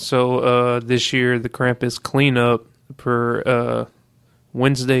 So this year, the Krampus cleanup for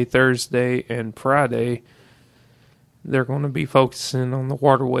Wednesday, Thursday, and Friday, they're going to be focusing on the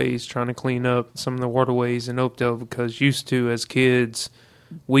waterways, trying to clean up some of the waterways in Oakdale, because used to, as kids,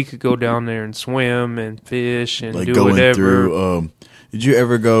 we could go down there and swim and fish and Like do going whatever. through. Did you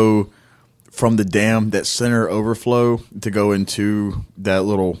ever go from the dam, that center overflow, to go into that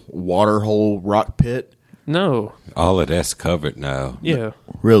little water hole rock pit? No. All of that's covered now. Yeah.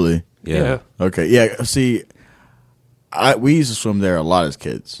 Really? Yeah. Okay. Yeah. See, we used to swim there a lot as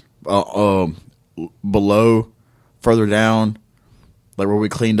kids. Below, further down, like where we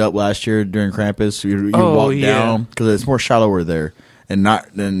cleaned up last year during Krampus, you walk yeah. down because it's more shallower there,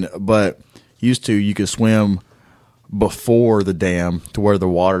 but used to you could swim before the dam to where the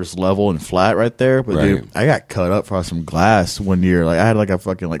water's level and flat right there. But dude, Right. I got cut up for some glass one year. Like I had like a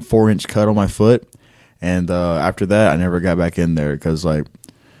fucking 4-inch cut on my foot, and after that I never got back in there because like.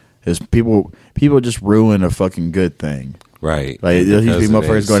 Is people just ruin a fucking good thing. Right. Like there used to be Because of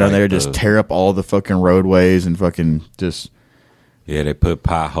motherfuckers that, go down it's there, like just tear up all the fucking roadways and fucking just. Yeah, they put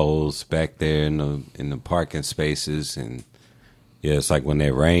potholes back there in the parking spaces, and yeah, it's like when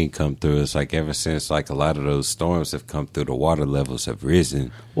that rain come through, it's like ever since like a lot of those storms have come through, the water levels have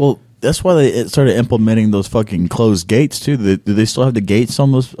risen. Well, that's why they started implementing those fucking closed gates too. Do they still have the gates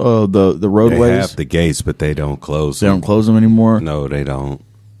on those the roadways? They have the gates, but they don't close They them. don't close them anymore. No, they don't.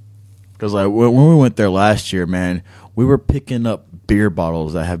 Because like when we went there last year, man, we were picking up beer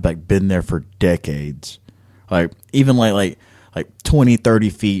bottles that have like been there for decades. Like even like 20, 30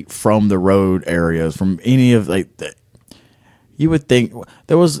 feet from the road areas, from any of like you would think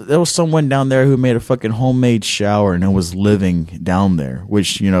there was someone down there who made a fucking homemade shower and was living down there,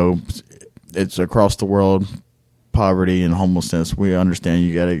 which, you know, it's across the world, poverty and homelessness. We understand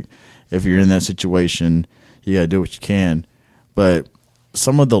you gotta, if you're in that situation, you gotta do what you can. But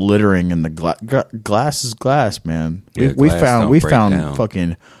some of the littering in the glass is glass, man. Yeah, we glass found don't break down.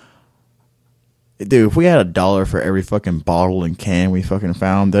 fucking dude. If we had $1 for every fucking bottle and can we fucking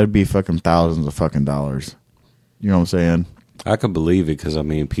found, that'd be fucking thousands of fucking dollars. You know what I'm saying? I can believe it because I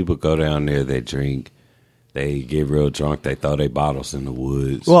mean, people go down there, they drink, they get real drunk, they throw their bottles in the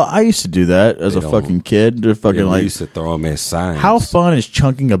woods. Well, I used to do that as They a don't- fucking kid. Just fucking Yeah, we like, used to throw them as signs. how fun is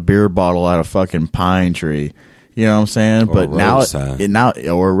chunking a beer bottle out of fucking pine tree? You know what I'm saying? Or But a road now, sign.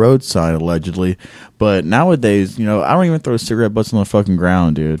 or a road sign allegedly. But nowadays, you know, I don't even throw cigarette butts on the fucking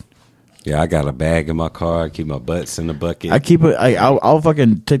ground, dude. Yeah, I got a bag in my car. I keep my butts in the bucket. I keep it. I'll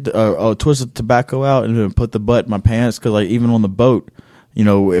fucking take the I'll twist the tobacco out and then put the butt in my pants because like even on the boat, you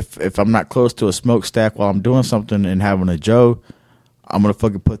know, if I'm not close to a smokestack while I'm doing something and having a Joe, I'm gonna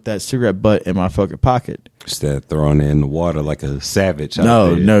fucking put that cigarette butt in my fucking pocket. Instead of throwing it in the water like a savage. out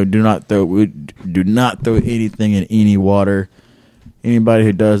No, there. no, do not throw anything in any water. Anybody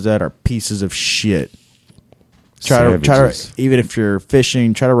who does that are pieces of shit. Try Savages. to even if you're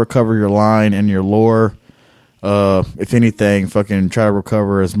fishing, try to recover your line and your lure. If anything, fucking try to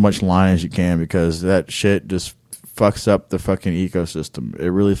recover as much line as you can because that shit just fucks up the fucking ecosystem. It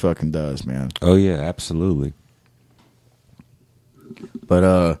really fucking does, man. Oh yeah, absolutely.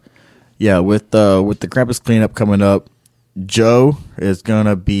 But yeah, with the Krampus cleanup coming up, Joe is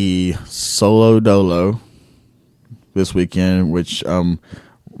gonna be solo dolo this weekend, which I'm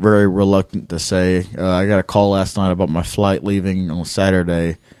very reluctant to say. I got a call last night about my flight leaving on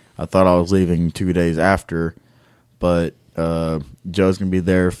Saturday. I thought I was leaving 2 days after, but Joe's gonna be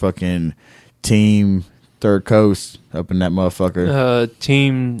there, fucking team Third Coast up in that motherfucker.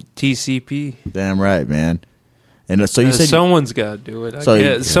 Team TCP. Damn right, man. And so you said someone's got to do it.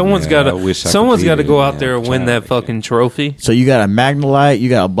 So- Someone's Yeah, got I wish I could Someone's be got to there, go out man. there and win Try that to fucking trophy. so. You got a Magnolite, you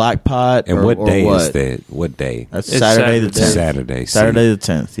got a Black Pot, And or, what or day what? is that? What day? That's It's Saturday the 10th. Saturday. See? Saturday the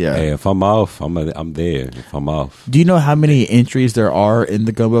 10th. Yeah. Hey, if I'm off, I'm there. If I'm off, Do you know how many entries there are in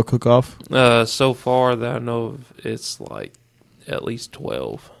the gumbo cook-off? So far that I know of, it's like at least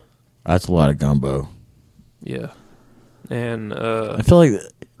 12. That's a lot of gumbo. Yeah. And I feel like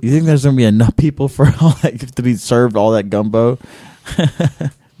you think there's gonna be enough people for like to be served all that gumbo.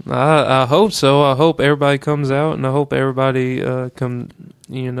 I hope so. I hope everybody comes out, and I hope everybody comes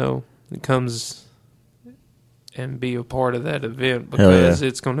and be a part of that event, because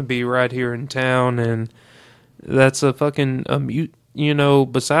it's going to be right here in town, and that's a fucking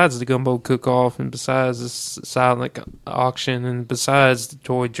besides the gumbo cook-off, and besides the silent auction, and besides the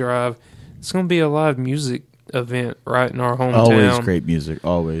toy drive, it's going to be a live music event right in our hometown. Always great music,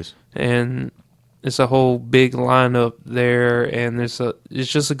 always. And it's a whole big lineup there, and it's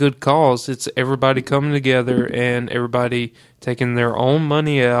just a good cause. It's everybody coming together and everybody taking their own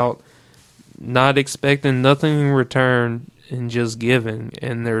money out, not expecting nothing in return, and just giving.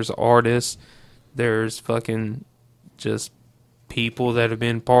 And there's artists, there's fucking just people that have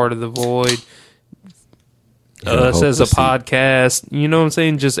been part of the Void, us as a podcast, you know what I'm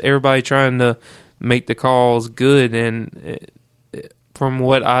saying? Just everybody trying to make the calls good, and from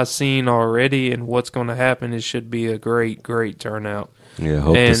what I've seen already and what's going to happen, it should be a great, great turnout. Yeah,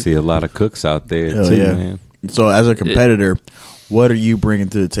 hope to see a lot of cooks out there too, man. So as a competitor, what are you bringing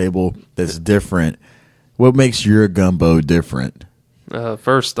to the table that's different? What makes your gumbo different?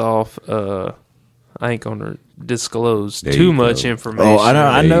 First off, I ain't going to disclose too much information. Oh,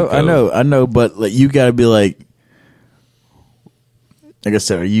 I know, but like, you got to be like I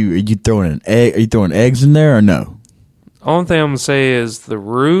said, are you throwing an egg? Are you throwing eggs in there or no? Only thing I'm going to say is the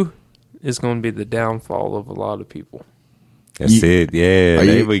roux is going to be the downfall of a lot of people. That's it. Yeah,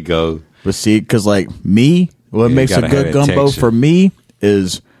 there we go. But see, because like me, what makes a good gumbo texture for me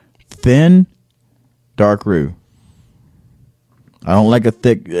is thin, dark roux. I don't like a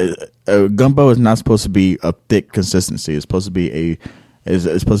thick. Gumbo is not supposed to be a thick consistency. It's supposed to be it's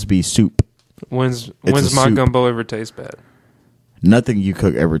supposed to be soup. When's my soup. Gumbo ever taste bad? Nothing you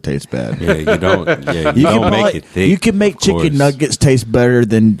cook ever tastes bad. Yeah, you don't. Yeah, you don't make it thick. You can make chicken nuggets taste better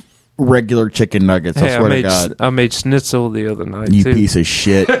than regular chicken nuggets. I swear to God. I made schnitzel the other night. You piece of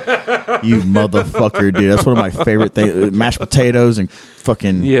shit. You motherfucker, dude. That's one of my favorite things. Mashed potatoes and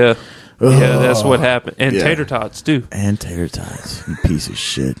fucking yeah. Yeah, that's what happened. And tater tots too. And tater tots. You piece of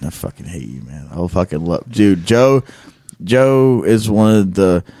shit. I fucking hate you, man. I fucking love, dude. Joe is one of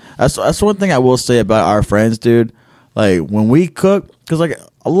the. That's one thing I will say about our friends, dude. Like when we cook, because like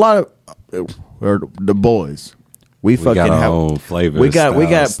a lot of the boys, we fucking got our have own flavors. We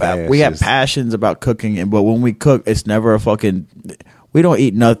got passions about cooking, but when we cook, it's never a fucking. We don't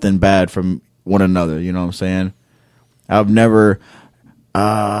eat nothing bad from one another. You know what I'm saying? I've never.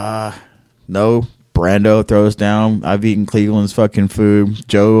 No, Brando throws down. I've eaten Cleveland's fucking food.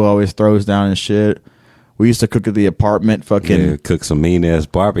 Joe always throws down his shit. We used to cook at the apartment. Fucking cook some mean ass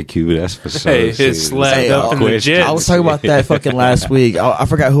barbecue. That's for sure. Hey, it slapped up in the jets. I was talking about that fucking last week. I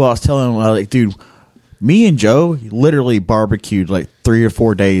forgot who I was telling. Like, dude, me and Joe literally barbecued like 3 or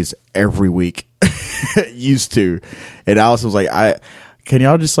 4 days every week. Used to, and Alice was like, can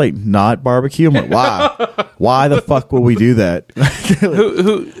y'all just like not barbecue? I'm like, why? Why the fuck would we do that?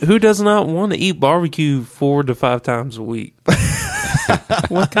 Who does not want to eat barbecue 4 to 5 times a week?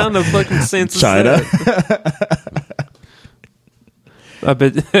 What kind of fucking sense China? Is that? I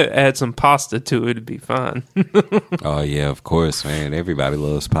bet add some pasta to it, it'd be fine. Oh yeah, of course, man. Everybody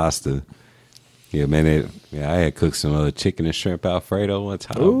loves pasta. Yeah, man. I had cooked some chicken and shrimp Alfredo one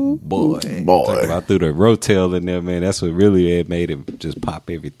time. Ooh, boy. I threw the rotel in there, man. That's what really had made it just pop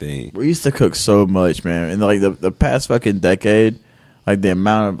everything. We used to cook so much, man. And like the past fucking decade, like the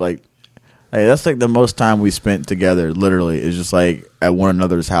amount of like that's like the most time we spent together. Literally, is just like at one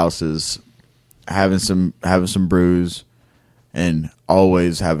another's houses, having some brews, and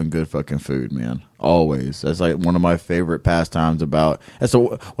always having good fucking food, man. Always. That's like one of my favorite pastimes about. That's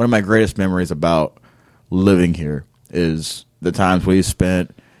one of my greatest memories about living here is the times we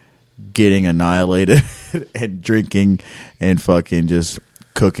spent getting annihilated and drinking and fucking just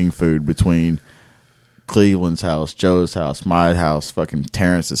cooking food between Cleveland's house, Joe's house, my house, fucking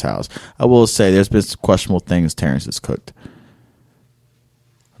Terrence's house. I will say there's been some questionable things Terrence has cooked.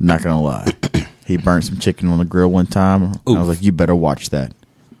 I'm not gonna lie. He burnt some chicken on the grill one time. I was like, you better watch that.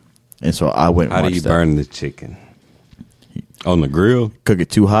 And so I went and watched that. How do you burn the chicken? On the grill? Cook it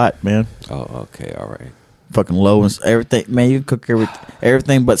too hot, man. Oh, okay, all right. Fucking low and everything, man. You cook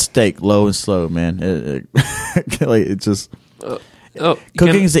everything but steak, low and slow, man. Like it's just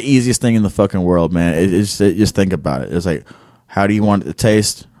cooking is the easiest thing in the fucking world, man. Just think about it. It's like, how do you want it to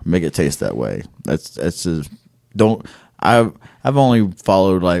taste? Make it taste that way. That's just don't. I've only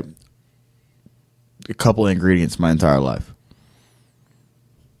followed like a couple of ingredients my entire life.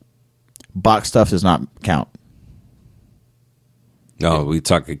 Box stuff does not count. No, we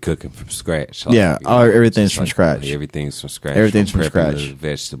talking cooking from scratch. Yeah, everything's from scratch. Everything's from scratch. Everything's from prepping scratch. the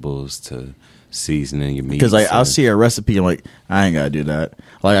vegetables to seasoning your meat. Because like I'll see a recipe, I'm like, I ain't gotta do that.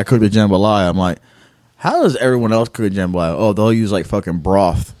 Like I cook the jambalaya, I'm like, how does everyone else cook jambalaya? Oh, they'll use like fucking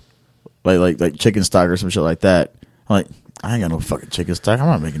broth, like chicken stock or some shit like that. I'm like, I ain't got no fucking chicken stock. I'm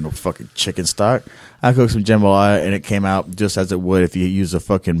not making no fucking chicken stock. I cooked some jambalaya and it came out just as it would if you use a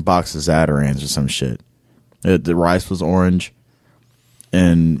fucking box of Zatarans or some shit. The rice was orange,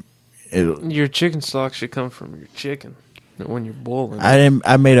 and Your chicken stock should come from your chicken when you're boiling.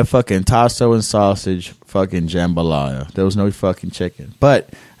 I made a fucking tasso and sausage fucking jambalaya. There was no fucking chicken, but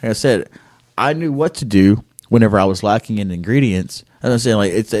like I said, I knew what to do whenever I was lacking in ingredients. As I'm saying,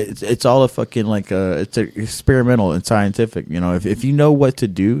 like it's all a fucking like it's experimental and scientific. You know, if you know what to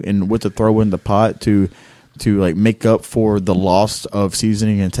do and what to throw in the pot to like make up for the loss of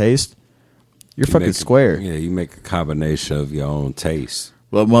seasoning and taste, you're fucking square. Yeah, you make a combination of your own taste.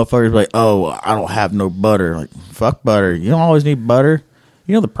 Well, motherfuckers be like, oh, I don't have no butter. Like, fuck butter. You don't always need butter.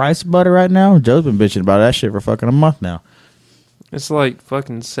 You know the price of butter right now? Joe's been bitching about that shit for fucking a month now. It's like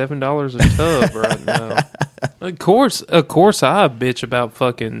fucking $7 a tub right now. Of course, I bitch about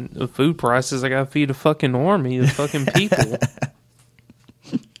fucking food prices. I gotta feed a fucking army of fucking people.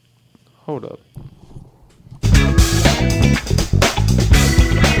 Hold up.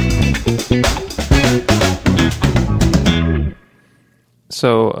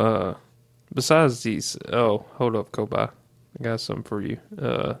 So, besides these, hold up, Kobai. I got something for you.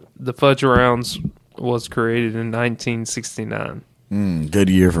 The Fudge Rounds was created in 1969. Good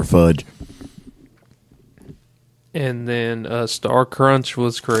year for fudge. And then Star Crunch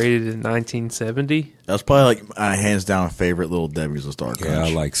was created in 1970. That's probably like my hands down favorite Little Debbie's of Star Crunch. Yeah,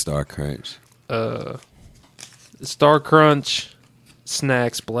 I like Star Crunch. Star Crunch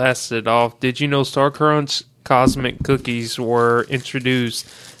snacks blasted off. Did you know Star Crunch Cosmic Cookies were introduced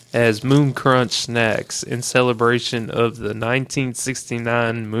as Moon Crunch snacks in celebration of the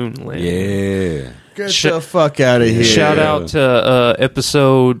 1969 moon landing? Yeah. Get the fuck out of here. Shout out to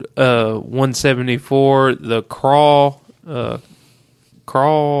episode 174, the Crawl,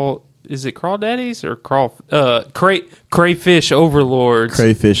 is it Crawdaddies or Crayfish Overlords?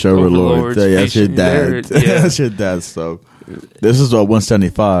 Crayfish Overlords. Yeah, that's your dad. Yeah. That's your dad's stuff. This is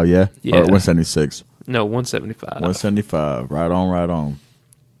 175, yeah? Yeah. Or 176. No, 175. 175. Right on, right on.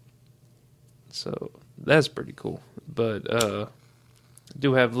 So that's pretty cool. But I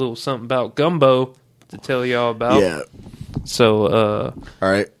do have a little something about gumbo to tell y'all about. Yeah. So all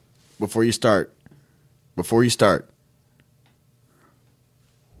right. Before you start,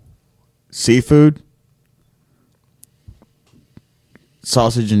 seafood,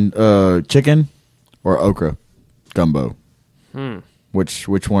 sausage and chicken, or okra gumbo. Which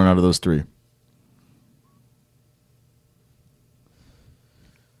one out of those three?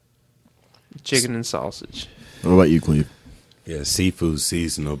 chicken and sausage. What about you, Cleve? Yeah, seafood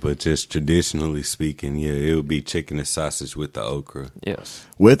seasonal, but just traditionally speaking, yeah, it would be chicken and sausage with the okra. Yes.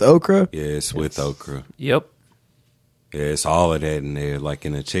 With okra? Yeah, it's with okra. Yep. Yeah, it's all of that in there. Like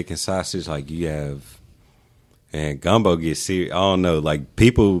in a chicken sausage, like you have, and gumbo gets serious. I don't know, like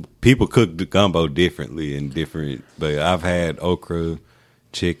people cook the gumbo differently and different. But I've had okra,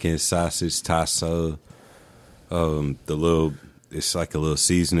 chicken, sausage, tasso, the little. It's like a little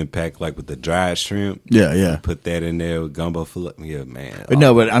seasoning pack, like with the dried shrimp. Yeah, yeah. Put that in there with gumbo fillet. Yeah, man. But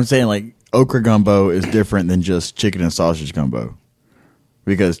no, but I'm saying like okra gumbo is different than just chicken and sausage gumbo.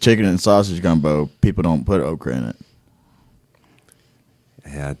 Because chicken and sausage gumbo, people don't put okra in it.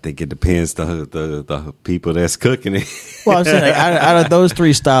 Yeah, I think it depends the people that's cooking it. Well, I'm saying like, out of those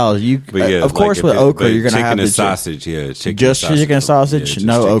three styles, of course with okra you're gonna have chicken and the sausage. Yeah, chicken just and sausage. chicken and sausage, Yeah, just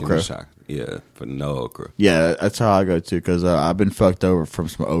no chicken okra. and yeah, for no okra. Yeah, that's how I go too. Because I've been fucked over from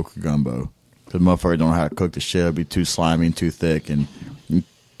some okra gumbo. Because motherfuckers don't know how to cook the shit. It'll be too slimy and too thick, and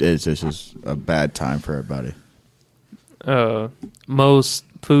it's just a bad time for everybody. Most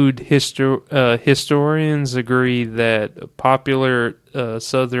food historians agree that a popular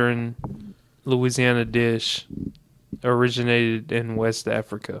southern Louisiana dish originated in West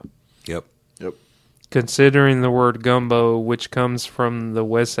Africa. Yep. Considering the word gumbo, which comes from the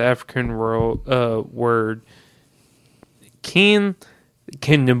West African word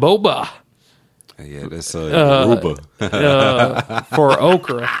kinboba. Yeah, that's Yoruba. For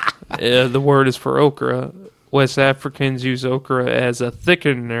okra. The word is for okra. West Africans use okra as a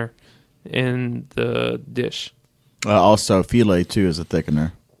thickener in the dish. Also, filet too is a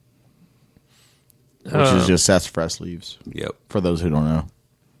thickener, which is just sassafras leaves. Yep. For those who don't know,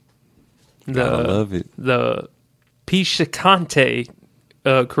 I love it. The Pichicante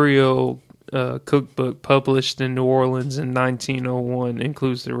Creole cookbook published in New Orleans in 1901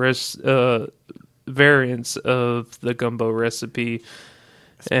 includes the variants of the gumbo recipe,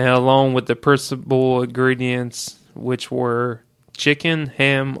 and along with the principal ingredients, which were chicken,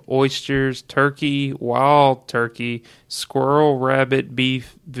 ham, oysters, turkey, wild turkey, squirrel, rabbit,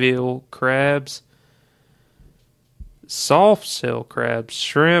 beef, veal, crabs, soft shell crabs,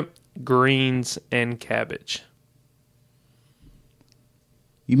 shrimp, greens, and cabbage.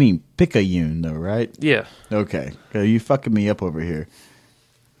 You mean picayune, though, right? Yeah. Okay. You fucking me up over here.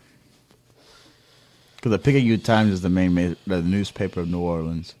 Because the Picayune Times is the the newspaper of New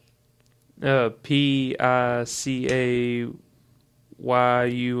Orleans. Picayunes.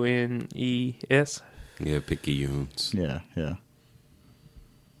 Yeah, picayunes. Yeah, yeah.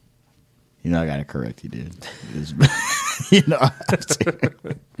 You know, I got to correct you, dude. You know, I have to.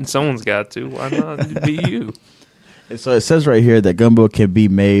 Someone's got to. Why not be you? And so it says right here that gumbo can be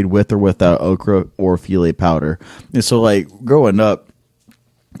made with or without okra or filet powder. And so, like, growing up,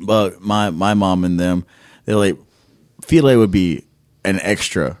 but my mom and them, they're like, filet would be an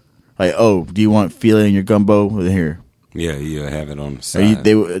extra. Like, oh, do you want filet in your gumbo? Here. Yeah, you have it on the side.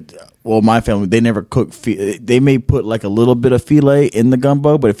 My family, they never cook. They may put like a little bit of filet in the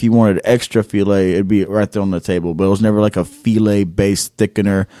gumbo, but if you wanted extra filet, it'd be right there on the table. But it was never like a filet-based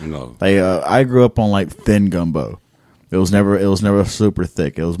thickener. No. Like, I grew up on like thin gumbo. It was never super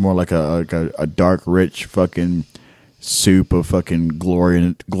thick. It was more like a dark, rich fucking soup of fucking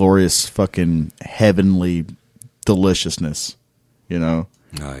glorious fucking heavenly deliciousness. You know?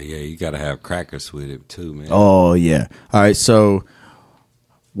 Yeah, you got to have crackers with it too, man. Oh, yeah. All right, so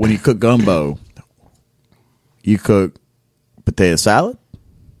when you cook gumbo, you cook potato salad?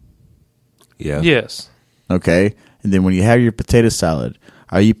 Yeah. Yes. Okay. And then when you have your potato salad,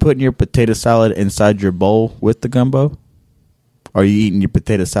 are you putting your potato salad inside your bowl with the gumbo? Or are you eating your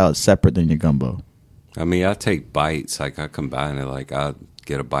potato salad separate than your gumbo? I mean, I take bites. Like, I combine it. Like, I'll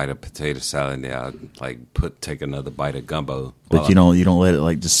get a bite of potato salad, and then I'll, like, take another bite of gumbo. But you don't let it,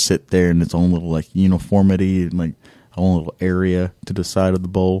 like, just sit there in its own little, like, uniformity and, like, own little area to the side of the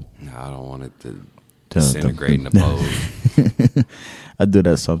bowl? No, I don't want it to disintegrate in the bowl. I do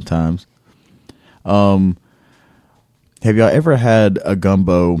that sometimes. Have y'all ever had a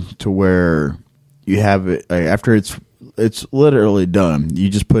gumbo to where you have it, like, after it's literally done, you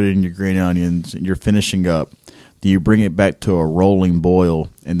just put it in your green onions, you're finishing up, then you bring it back to a rolling boil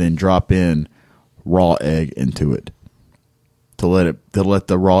and then drop in raw egg into it to let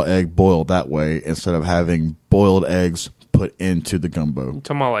the raw egg boil that way instead of having boiled eggs put into the gumbo? You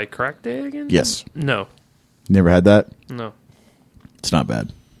talking about like cracked egg? Yes. No. Never had that? No. It's not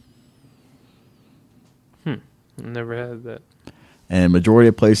bad. Never had that. And majority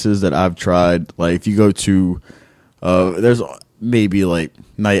of places that I've tried, like if you go to, there's maybe like,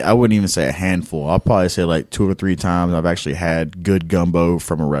 I wouldn't even say a handful. I'll probably say like 2 or 3 times I've actually had good gumbo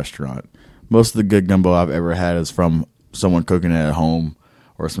from a restaurant. Most of the good gumbo I've ever had is from someone cooking it at home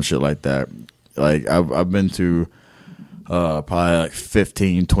or some shit like that. Like I've been to probably like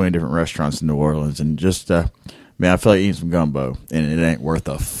 15, 20 different restaurants in New Orleans, and just man, I feel like eating some gumbo, and it ain't worth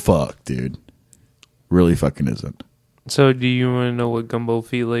a fuck, dude. Really fucking isn't. So, do you want to know what gumbo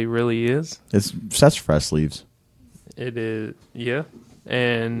filet really is? It's sassafras leaves. It is, yeah,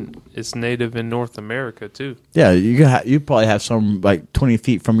 and it's native in North America too. Yeah, you probably have some like 20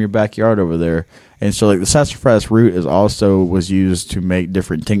 feet from your backyard over there, and so like the sassafras root was used to make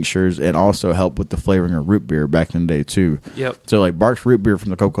different tinctures and also help with the flavoring of root beer back in the day too. Yep. So like Barks Root Beer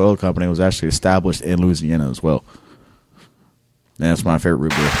from the Coca-Cola Company was actually established in Louisiana as well. And that's my favorite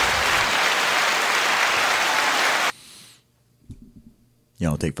root beer. You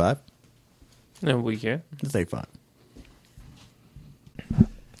want to take 5? No, we can. Let's take 5.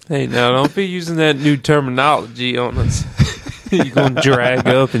 Hey, now don't be using that new terminology on us. You're gonna drag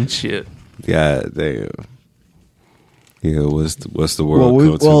up and shit. God damn. Yeah, what's the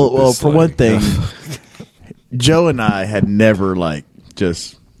world? Well, for one thing, Joe and I had never like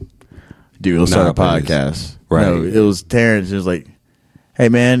just let's start a podcast. Right. No, it was Terrence. It was like, hey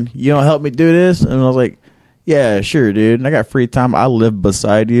man, you don't help me do this, and I was like, yeah, sure, dude. And I got free time. I live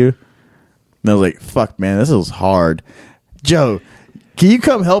beside you. And I was like, fuck, man, this is hard. Joe, can you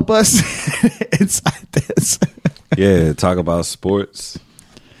come help us inside this? Yeah, talk about sports.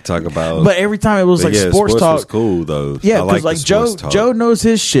 Talk about. But every time it was like sports talk. Was cool though. Yeah, because like Joe knows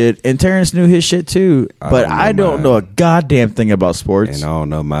his shit, and Terrence knew his shit too. But I don't know a goddamn thing about sports, and I don't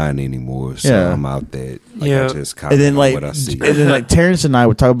know mine anymore. So I'm out there. Like, I just comment and then like, what I see. And then like Terrence and I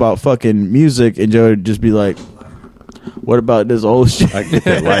would talk about fucking music, and Joe would just be like, "What about this old shit?" I get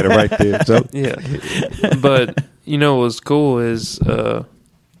that lighter right there. So yeah, but you know what's cool is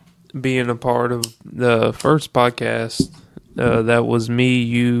being a part of the first podcast. That was me,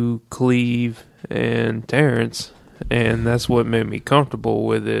 you, Cleve, and Terrence, and that's what made me comfortable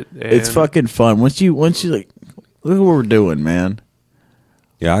with it. And It's fucking fun. Once you like, look at what we're doing, man.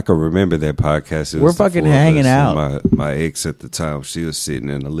 Yeah, I can remember that podcast. It We're was the fucking four of hanging us and out. My ex at the time, she was sitting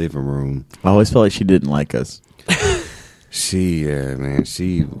in the living room. I always felt like she didn't like us. Man,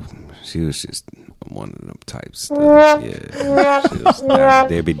 she was just one of them types. Yeah, she was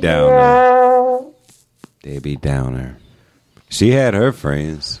Debbie Downer. Debbie Downer. She had her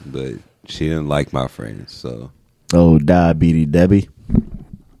friends, but she didn't like my friends. So, Oh, diabetes Debbie.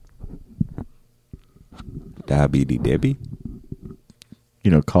 diabetes Debbie.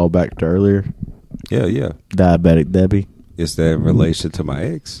 You know, call back to earlier. Yeah. Diabetic Debbie. Is that in relation to my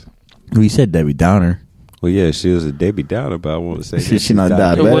ex? We said Debbie Downer. Well, yeah, she was a Debbie Downer, but I want to say that She not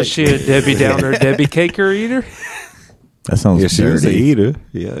diabetic. diabetic. was she a Debbie Downer, Debbie Caker eater? That sounds Yeah, she was an dirty. eater.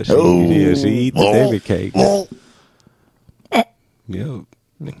 Yeah, she eat the Debbie cake. Yeah. Yeah,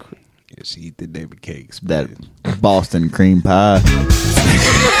 she eat the Debbie cakes. That Boston cream pie.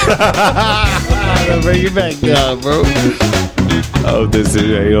 Bring it back down, bro. Oh, this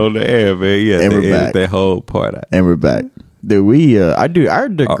is on the air, man. Yeah, And we're they edit back. that whole part out. And we're back. Dude, our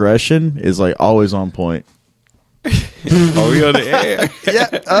digression is like always on point. Are we on the air?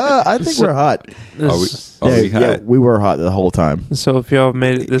 Yeah, I think we're hot. Are we hot? We were hot the whole time. So if y'all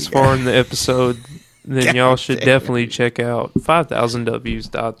made it this far in the episode, then y'all should definitely check out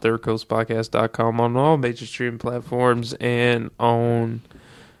 5000ws.thirdcoastpodcast.com on all major streaming platforms. And on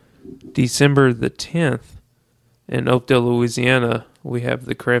December the 10th in Oakdale, Louisiana, we have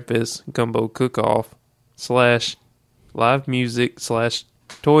the Krampus Gumbo Cook-Off / live music /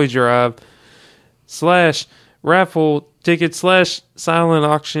 toy drive / raffle ticket / silent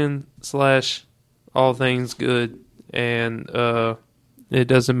auction / all things good. And it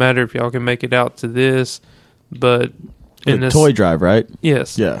doesn't matter if y'all can make it out to this, but in The this toy drive, right?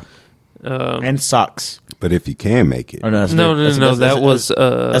 yes, Yeah. And socks. But if you can make it, Oh, no, that's no, that was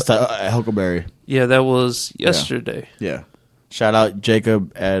that's the Huckleberry. yeah, that was yesterday. Yeah. Shout out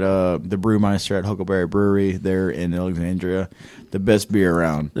Jacob at the Brewmeister at Huckleberry Brewery there in Alexandria. The best beer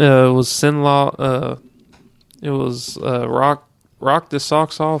around. It was Sinlaw. It was rock the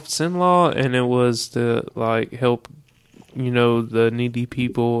socks off Sinlaw, and it was to like help, the needy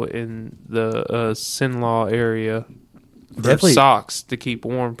people in the Sinlaw area. Definitely- Socks to keep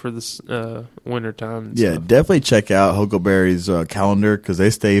warm for this winter time. And Yeah, stuff. definitely check out Huckleberry's calendar because they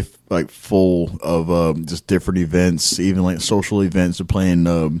stay like full of just different events, even like social events. They're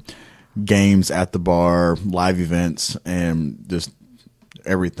playing games at the bar, live events, and just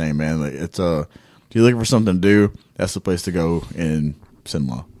everything, man. Like, it's if you're looking for something to do, that's the place to go in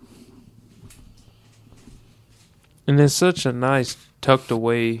Sinlaw. And it's such a nice tucked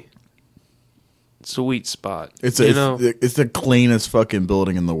away sweet spot. It's the cleanest fucking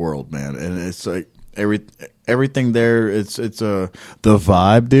building in the world, man, and it's like everything there. It's the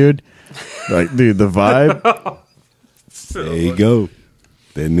vibe, dude. Like, dude, the vibe. there you go.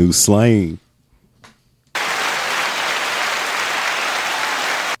 That new slang.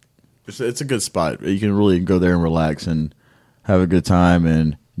 It's a good spot. You can really go there and relax and have a good time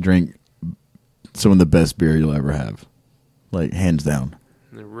and drink some of the best beer you'll ever have, like hands down.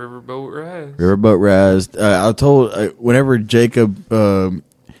 The Riverboat Rise. Riverboat Raz. I told whenever Jacob,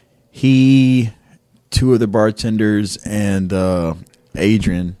 he, two of the bartenders, and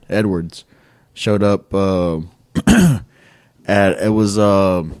Adrian Edwards showed up at it was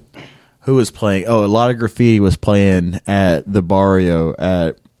who was playing? Oh, a lot of graffiti was playing at the Barrio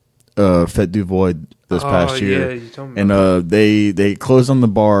at Fête du Void this past year. Yeah, you told me And about they closed on the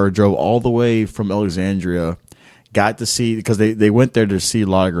bar, drove all the way from Alexandria, got to see because they went there to see a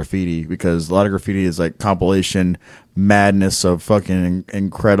lot of graffiti because a lot of graffiti is like compilation madness of fucking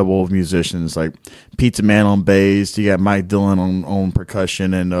incredible musicians like Pizza Man on bass, you got Mike Dillon on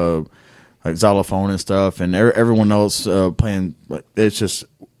percussion and like xylophone and stuff, and everyone else playing. It's just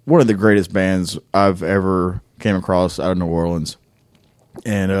one of the greatest bands I've ever came across out of New Orleans.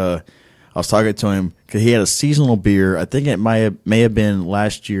 And I was talking to him because he had a seasonal beer. I think it may have been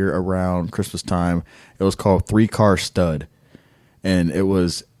last year around Christmas time. It was called 3 Car Stud, and it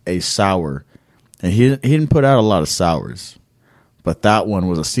was a sour. And he didn't put out a lot of sours, but that one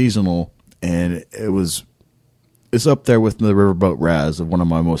was a seasonal, and it's up there with the Riverboat Raz of one of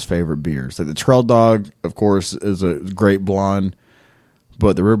my most favorite beers. Like the Trail Dog, of course, is a great blonde.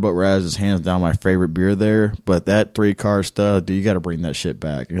 But the Riverboat Raz is hands down my favorite beer there. But that 3 Car Stud, dude, you got to bring that shit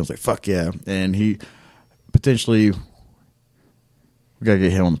back. And he was like, fuck yeah. And he potentially, we got to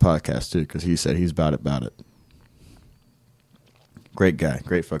get him on the podcast too because he said he's about it. Great guy.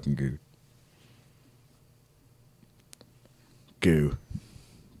 Great fucking goo. Goo.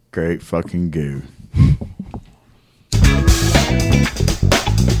 Great fucking goo.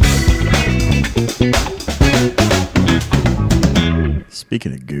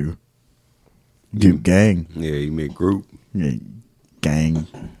 Speaking of goo. Goo gang. Yeah, you mean group. Yeah, gang.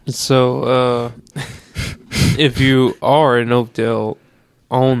 So, if you are in Oakdale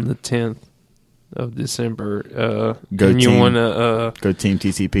on the 10th of December, Go and you team. want to, Go team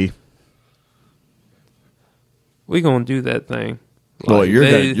TCP. we gonna do that thing. Well, Like,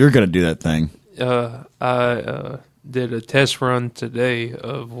 you're gonna do that thing. I did a test run today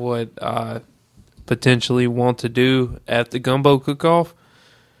of what I potentially want to do at the gumbo cook-off,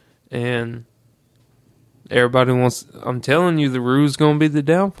 and everybody wants. I'm telling you, the Roo's gonna be the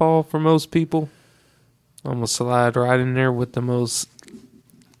downfall for most people. I'm gonna slide right in there with the most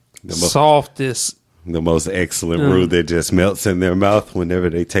softest. The most excellent roux that just melts in their mouth whenever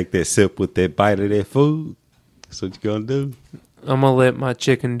they take that sip with that bite of their food. That's what you're gonna do. I'm gonna let my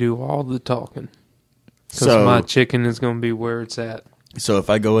chicken do all the talking, because my chicken is gonna be where it's at. So if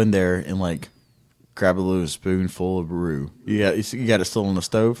I go in there and like grab a little spoonful of roux, you got it still on the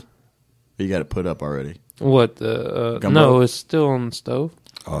stove? Or you got it put up already? What the? Gumbo? No, it's still on the stove.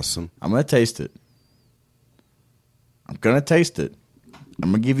 Awesome. I'm gonna taste it. I'm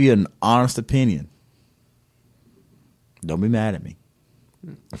gonna give you an honest opinion. Don't be mad at me,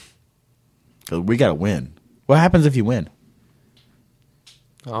 because we gotta win. What happens if you win?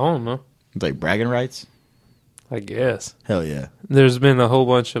 I don't know. It's like bragging rights. I guess. Hell yeah. There's been a whole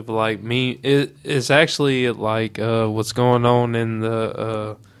bunch of like meme. It's actually like what's going on in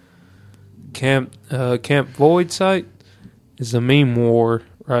the Camp Void site is a meme war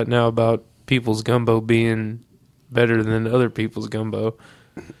right now about people's gumbo being better than other people's gumbo.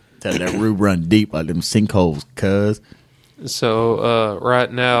 Tell that roux run deep like them sinkholes, cuz. So right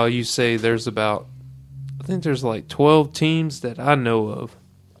now you say there's about, I think there's like 12 teams that I know of.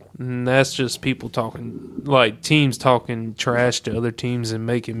 And that's just people talking, like teams talking trash to other teams and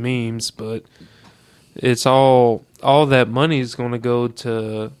making memes, but it's all that money is going to go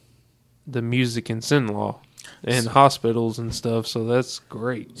to the music and sin law and hospitals and stuff, so that's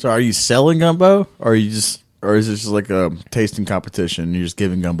great. So are you selling gumbo, or is it just like a tasting competition and you're just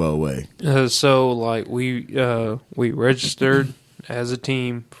giving gumbo away? So like we registered as a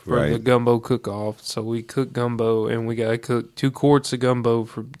team for the gumbo cook-off, so we cook gumbo and we got to cook 2 quarts of gumbo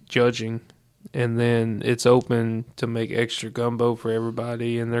for judging, and then it's open to make extra gumbo for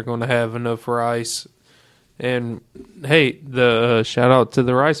everybody, and they're going to have enough rice. And hey, the shout out to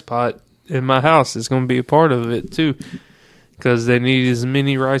the rice pot in my house is going to be a part of it too, because they need as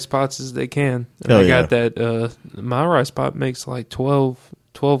many rice pots as they can. And I got that. My rice pot makes like 12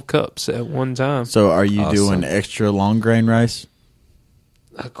 cups at one time. So are you doing extra long grain rice?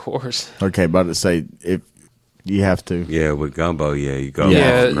 Of course. Okay, about to say if you have to. Yeah, with gumbo, you go.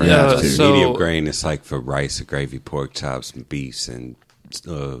 So medium grain is like for rice, gravy, pork chops, and beefs, and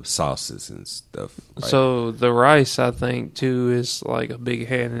sauces and stuff. Right? So the rice, I think, too, is like a big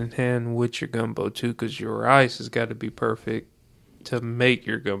hand in hand with your gumbo too, because your rice has got to be perfect to make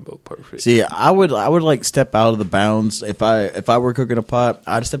your gumbo perfect. See, I would like step out of the bounds if I were cooking a pot.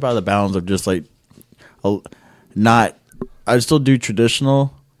 I'd step out of the bounds of just like not. I'd still do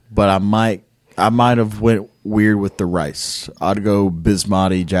traditional, but I might have went weird with the rice. I'd go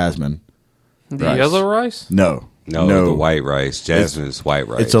basmati jasmine. The yellow rice? No, the white rice. Jasmine is white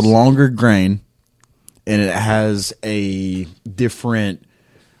rice. It's a longer grain, and it has a different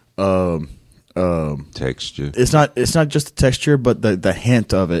texture. It's not just the texture, but the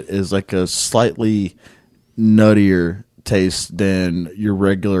hint of it is like a slightly nuttier taste than your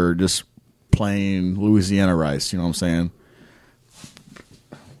regular just plain Louisiana rice. You know what I'm saying?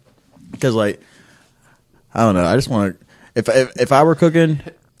 Because like, I don't know. I just want to. If I were cooking,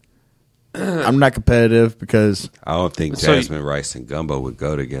 I'm not competitive because I don't think jasmine rice and gumbo would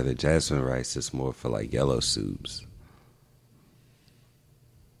go together. Jasmine rice is more for like yellow soups.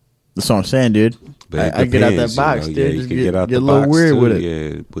 That's what I'm saying, dude. But I get out that box, dude. Yeah, you can get out the a little box weird too, with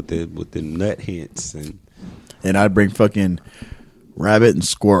it. Yeah, with the nut hints and I'd bring fucking rabbit and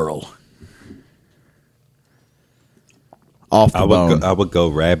squirrel off the bone. I would go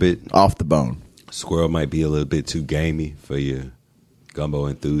rabbit off the bone. Squirrel might be a little bit too gamey for your gumbo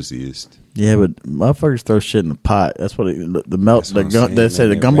enthusiast. Yeah, but motherfuckers throw shit in the pot. That's what the melt. They say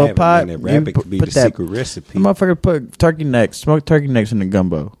the gumbo rabbit, pot. Man, that rabbit could be the secret recipe. The motherfucker put turkey necks, smoked turkey necks in the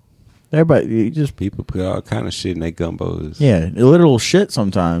gumbo. Everybody, people put all kind of shit in their gumbos. Yeah, literal shit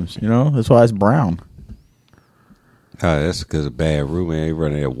sometimes. You know, that's why it's brown. That's because of bad room, man. They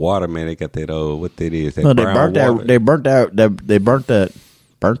running that water, man. They got that what that is? That No, they brown burnt water. that. They burnt out. They burnt that.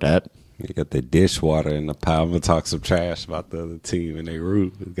 Burnt that. They got that dishwater in the pile. I'm gonna talk some trash about the other team and their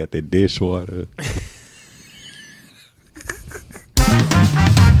roof. They got that dishwater.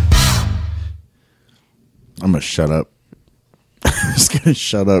 I'm gonna shut up. I'm just gonna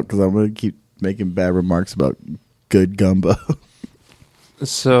shut up because I'm gonna keep making bad remarks about good gumbo.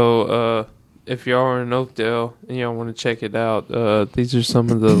 So, if y'all are in Oakdale and y'all want to check it out, these are some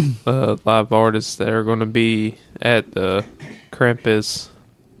of the live artists that are going to be at the Krampus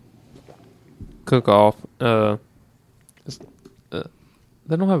cook-off. They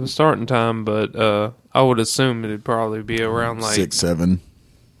don't have a starting time, but I would assume it'd probably be around like 6, 7.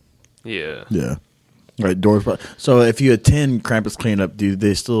 Yeah. Yeah. Right, doors. So if you attend Krampus cleanup, do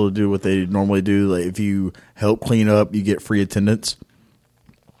they still do what they normally do? Like if you help clean up, you get free attendance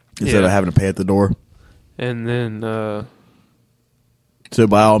instead of having to pay at the door. And then, so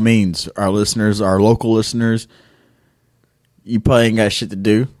by all means, our listeners, our local listeners, you probably ain't got shit to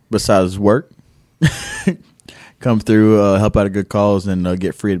do besides work. Come through, help out a good cause, and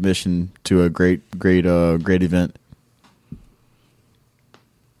get free admission to a great event.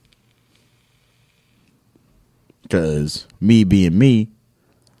 Because me being me,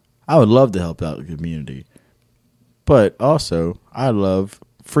 I would love to help out the community. But also, I love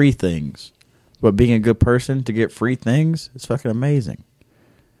free things. But being a good person to get free things is fucking amazing.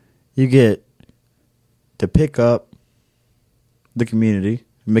 You get to pick up the community,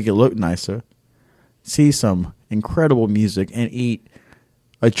 make it look nicer, see some incredible music, and eat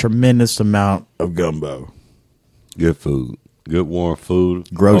a tremendous amount of gumbo. Good food. Good warm food.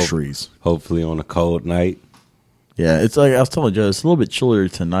 Groceries. Hopefully on a cold night. Yeah, it's like I was telling Joe, it's a little bit chillier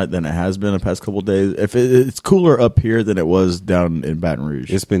tonight than it has been the past couple of days. If it's cooler up here than it was down in Baton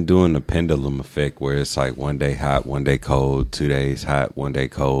Rouge. It's been doing the pendulum effect where it's like one day hot, one day cold, 2 days hot, one day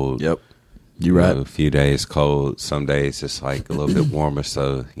cold. Yep. You right. A few days cold, some days it's like a little bit warmer.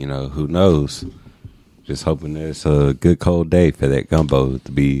 So, who knows? Just hoping there's a good cold day for that gumbo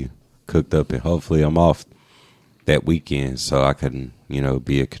to be cooked up. And hopefully I'm off that weekend so I can,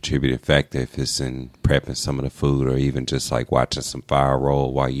 be a contributing factor if it's in prepping some of the food or even just like watching some fire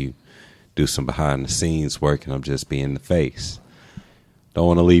roll while you do some behind the scenes work and I'm just being the face. Don't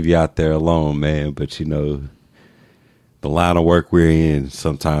want to leave you out there alone, man, but the line of work we're in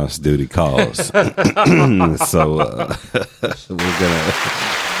sometimes duty calls. So we're gonna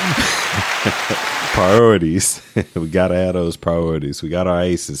priorities. We gotta have those priorities. We got our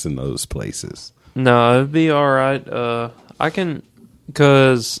aces in those places. No, it'd be all right. I can,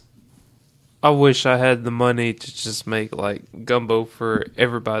 because I wish I had the money to just make like gumbo for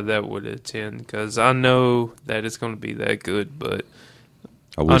everybody that would attend, because I know that it's going to be that good, but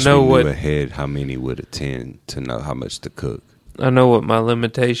I wish we knew ahead how many would attend to know how much to cook. I know what my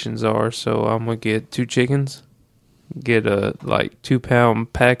limitations are, so I'm going to get 2 chickens, get a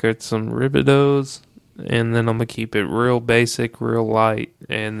 2-pound pack of some Ribidos, and then I'm going to keep it real basic, real light,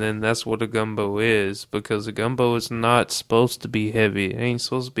 and then that's what a gumbo is, because a gumbo is not supposed to be heavy. It ain't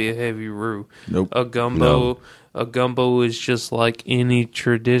supposed to be a heavy roux. Nope. A gumbo is just like any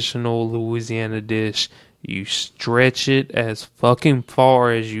traditional Louisiana dish. You stretch it as fucking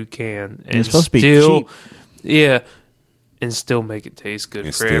far as you can, and it's supposed to be cheap. Yeah, and still make it taste good.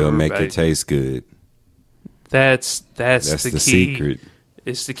 And for still everybody. make it taste good. That's the key. Secret.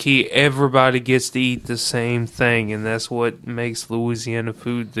 It's the key. Everybody gets to eat the same thing, and that's what makes Louisiana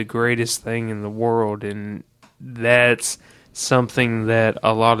food the greatest thing in the world. And that's something that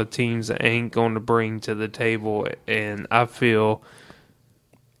a lot of teams ain't going to bring to the table. And I feel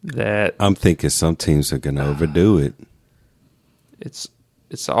that I'm thinking some teams are going to overdo it.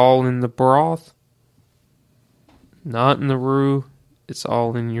 it's all in the broth, not in the roux. It's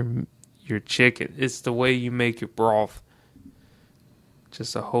all in your chicken. It's the way you make your broth.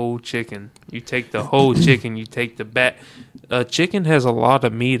 Just a whole chicken. You take the whole chicken. You take the back. Chicken has a lot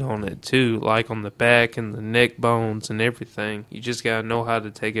of meat on it too, like on the back and the neck bones and everything. You just gotta know how to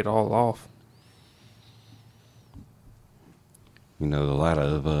take it all off. A lot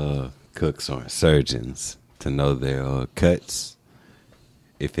of cooks aren't surgeons to know their cuts.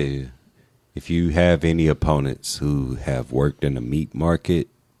 If you have any opponents who have worked in the meat market,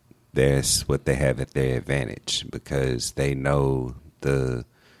 that's what they have at their advantage, because they know the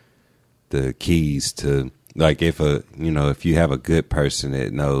keys to, like, if you have a good person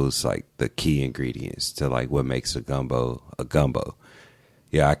that knows like the key ingredients to like what makes a gumbo.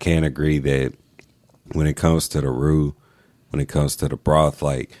 Yeah, I can't agree that when it comes to the roux, when it comes to the broth,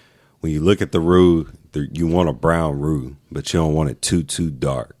 like when you look at the roux, you want a brown roux, but you don't want it too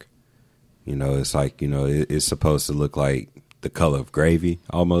dark. You know, it's like, you know, it's supposed to look like the color of gravy,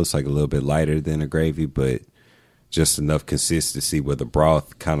 almost like a little bit lighter than a gravy, but just enough consistency where the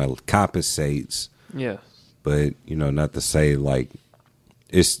broth kind of compensates. Yeah. But, you know, not to say like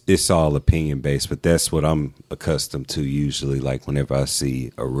it's all opinion based, but that's what I'm accustomed to usually. Like whenever I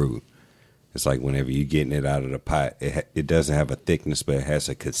see a roux, it's like whenever you're getting it out of the pot, it doesn't have a thickness, but it has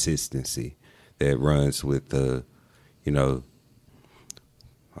a consistency that runs with the, you know,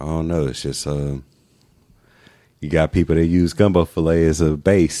 I don't know. It's just you got people that use gumbo filet as a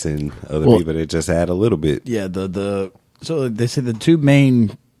base, and other people that just add a little bit. Yeah, so they say the two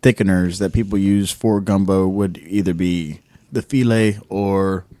main thickeners that people use for gumbo would either be the filet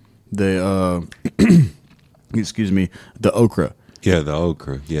or the excuse me, the okra. Yeah, the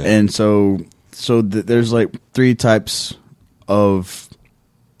okra. Yeah, And there's like three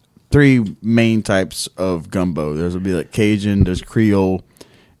main types of gumbo. There's would be like Cajun, there's Creole,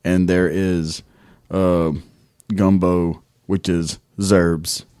 and there is gumbo, which is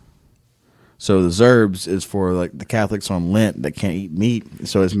zerbs. So the zerbs is for like the Catholics on Lent that can't eat meat.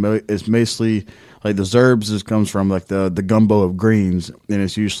 So it's mostly like the zerbs comes from like the gumbo of greens, and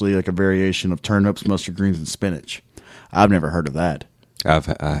it's usually like a variation of turnips, mustard greens, and spinach. I've never heard of that. I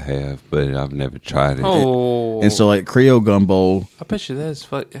have, but I've never tried it. Oh. And so like Creole gumbo. I bet you that's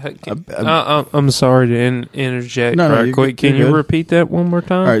I'm sorry to interject No, right you're quick. good. Can You're you good. repeat that one more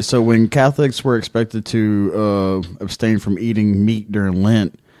time? All right, so when Catholics were expected to abstain from eating meat during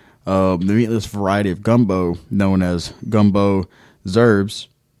Lent, the meatless variety of gumbo, known as gumbo zerbs,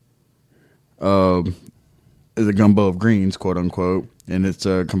 is a gumbo of greens, quote unquote, and it's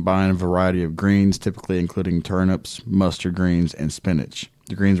a combined variety of greens, typically including turnips, mustard greens, and spinach.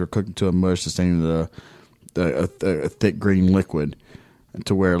 The greens were cooked into a mush, sustaining a thick green liquid,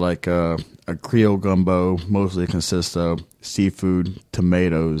 to where like a Creole gumbo mostly consists of seafood,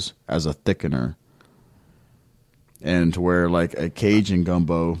 tomatoes as a thickener, and to where like a Cajun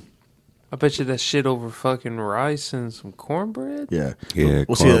gumbo. I bet you that shit over fucking rice and some cornbread. Yeah. Yeah,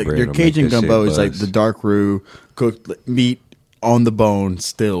 Well, see, like, cornbread your will Cajun make that gumbo shit is like buzz. the dark roux, cooked meat on the bone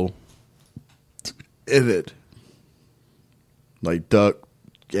still in it. Like duck,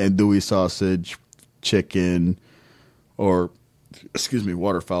 andouille sausage, chicken, or,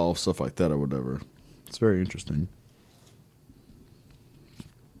 waterfowl, stuff like that or whatever. It's very interesting.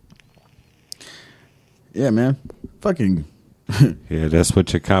 Yeah, man. Fucking... Yeah, that's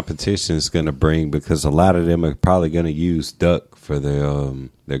what your competition is going to bring, because a lot of them are probably going to use duck for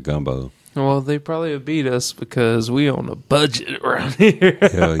their gumbo. Well, they probably would beat us because we on a budget around here.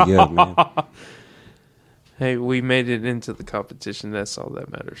 Hell yeah, man. Hey, we made it into the competition. That's all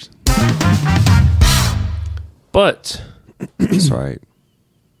that matters. But, That's right.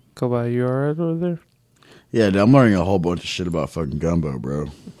 Kobe, you all right over there? Yeah, dude, I'm learning a whole bunch of shit about fucking gumbo, bro.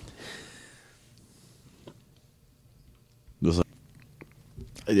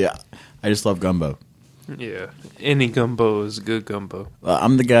 Yeah, I just love gumbo. Yeah. Any gumbo is good gumbo.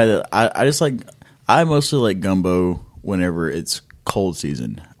 I'm the guy that I mostly like gumbo whenever it's cold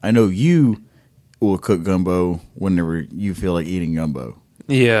season. I know you will cook gumbo whenever you feel like eating gumbo.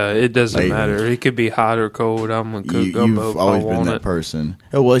 Yeah, it doesn't Like, matter. It could be hot or cold. I'm going to cook gumbo You've if I always been want that it. person.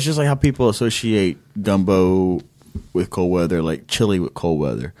 Oh, well, it's just like how people associate gumbo with cold weather, like chili with cold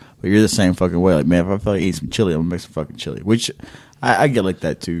weather. But you're the same fucking way. Like, man, if I feel like eating some chili, I'm going to make some fucking chili. Which I get like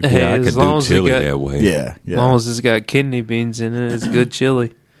that too. Hey, Yeah, I as could long do as it chili got- that way. Yeah, As long as it's got kidney beans in it, it's good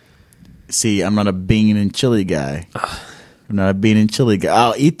chili. See, I'm not a bean and chili guy. I'm not a bean and chili guy.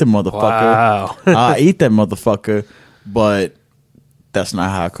 I'll eat the motherfucker. Wow. I'll eat that motherfucker, but that's not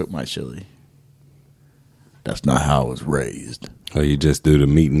how I cook my chili. That's not how I was raised. Or you just do the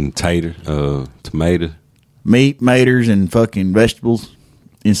meat and tomato. Meat, maters, and fucking vegetables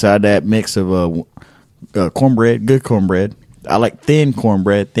inside that mix of cornbread, good cornbread. I like thin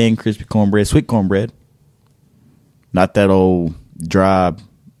cornbread, thin crispy cornbread, sweet cornbread. Not that old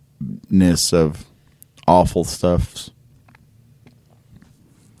dryness of awful stuff.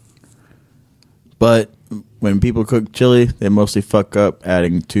 But when people cook chili, they mostly fuck up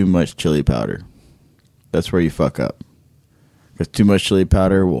adding too much chili powder. That's where you fuck up. Because too much chili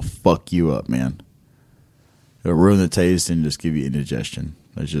powder will fuck you up, man. It'll ruin the taste and just give you indigestion.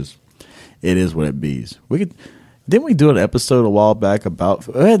 It is what it bees. Didn't we do an episode a while back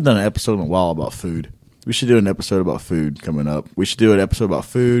about, I had done an episode in a while about food. We should do an episode about food coming up. We should do an episode about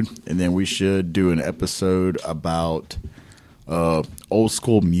food, and then we should do an episode about old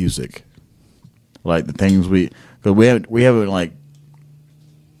school music. Like the things because we haven't like,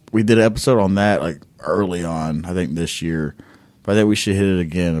 we did an episode on that like early on, I think this year. But I think we should hit it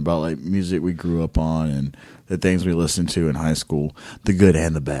again about like music we grew up on and the things we listened to in high school, the good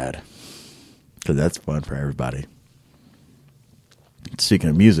and the bad. because that's fun for everybody. Speaking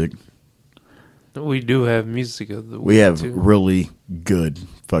of music, We do have music of the week. we have too. really good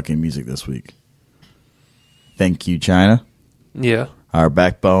fucking music this week. Thank you, China, Yeah. our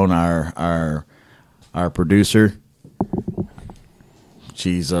backbone, our producer.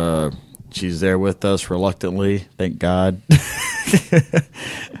 She's there with us reluctantly, thank God.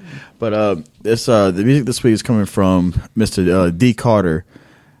 But the music this week is coming from Mr. D. Carter.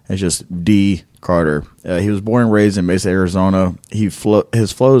 It's just D. Carter. He was born and raised in Mesa, Arizona. His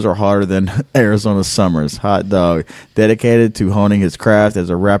flows are hotter than Arizona summers. Hot dog. Dedicated to honing his craft as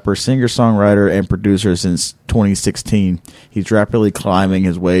a rapper, singer, songwriter, and producer since 2016. He's rapidly climbing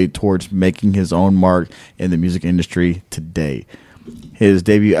his way towards making his own mark in the music industry today. His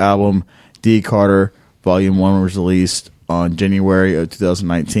debut album, D. Carter Volume 1, was released on January of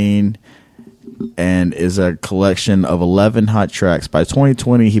 2019 and is a collection of 11 hot tracks. By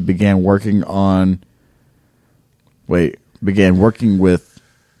 2020, he began working with,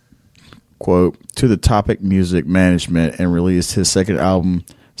 quote, To the Topic Music Management and released his second album,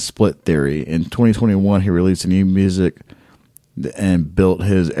 Split Theory. In 2021, he released new music and built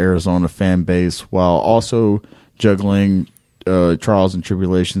his Arizona fan base while also juggling trials and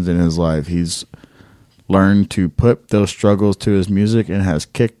tribulations in his life. He's learned to put those struggles to his music and has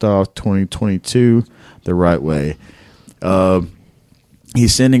kicked off 2022 the right way.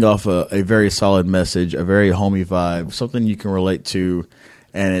 He's sending off a very solid message, a very homey vibe, something you can relate to,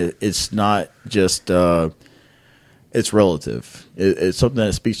 and it's not just it's relative. It's something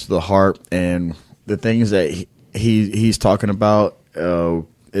that speaks to the heart, and the things that he's talking about.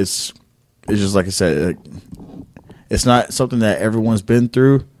 It's just like I said. It's not something that everyone's been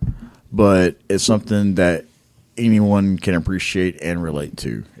through, but it's something that anyone can appreciate and relate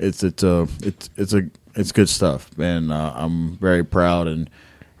to. It's good stuff, and I'm very proud and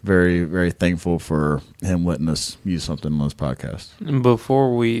very, very thankful for him letting us use something on this podcast. And before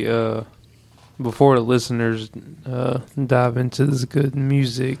the listeners dive into this good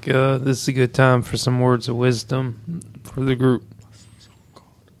music, this is a good time for some words of wisdom for the group.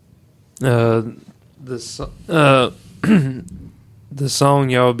 The song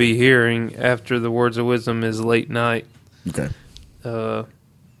y'all be hearing after the words of wisdom is Late Night. Okay.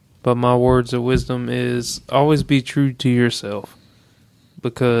 But my words of wisdom is always be true to yourself,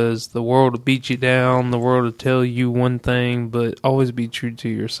 because the world will beat you down, the world will tell you one thing, but always be true to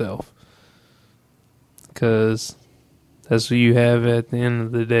yourself, because that's what you have at the end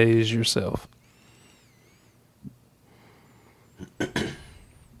of the day is yourself.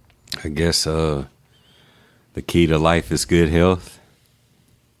 I guess the key to life is good health.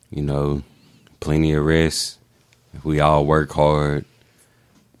 You know, plenty of rest. If we all work hard,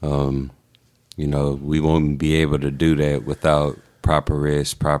 you know, we won't be able to do that without proper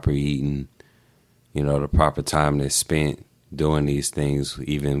rest, proper eating, you know, the proper time that's spent doing these things.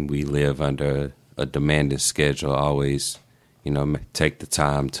 Even we live under a demanding schedule, always, you know, take the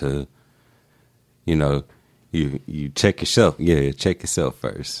time to, you know, you check yourself. Yeah, check yourself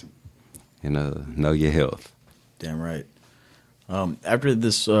first. And know your health. Damn right. After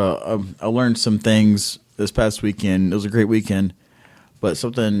this, I learned some things this past weekend. It was a great weekend, but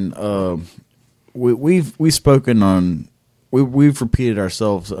something we've spoken on. We've repeated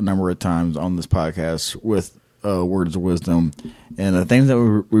ourselves a number of times on this podcast with words of wisdom, and the things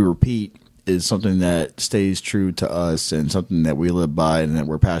that we repeat is something that stays true to us and something that we live by and that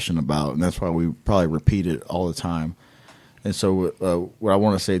we're passionate about, and that's why we probably repeat it all the time. And so what I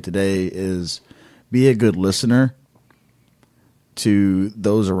want to say today is be a good listener to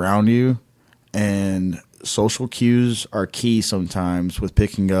those around you, and social cues are key sometimes with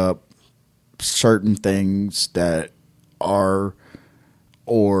picking up certain things that are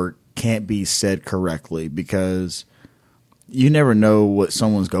or can't be said correctly, because you never know what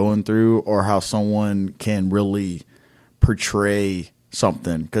someone's going through or how someone can really portray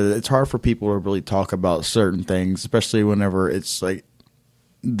something, because it's hard for people to really talk about certain things, especially whenever it's like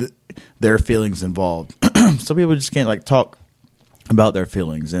their feelings involved. Some people just can't like talk about their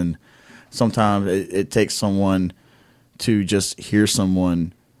feelings, and sometimes it takes someone to just hear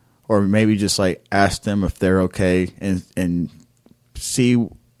someone, or maybe just like ask them if they're okay, and see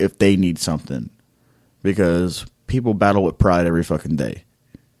if they need something, because people battle with pride every fucking day,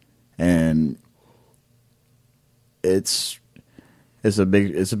 and it's a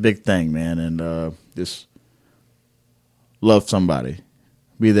big thing, man. And just love somebody,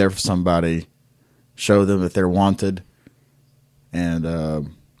 be there for somebody, show them that they're wanted, and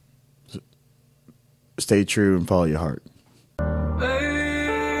stay true and follow your heart.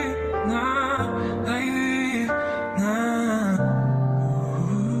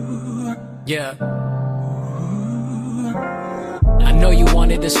 Yeah. I know you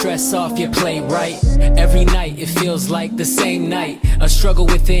wanted to stress off your plate, right? Every night it feels like the same night. A struggle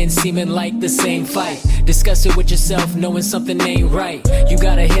within seeming like the same fight. Discuss it with yourself knowing something ain't right. You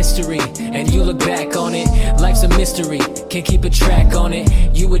got a history and you look back on it. Life's a mystery, can't keep a track on it.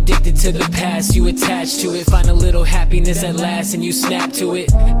 You addicted to the past, you attached to it. Find a little happiness at last and you snap to it.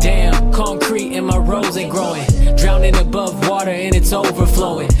 Damn, concrete and my rose ain't growing. Drowning above water and it's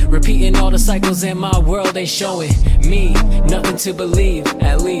overflowing. Repeating all the cycles and my world ain't showing me nothing to believe.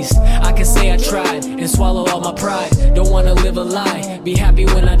 At least I can say I tried and swallow all my pride. Don't wanna live a lie, be happy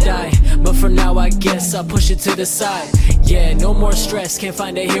when I die. But for now I guess I'll push it to the side. Yeah, no more stress, can't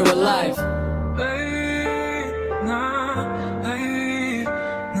find it here alive.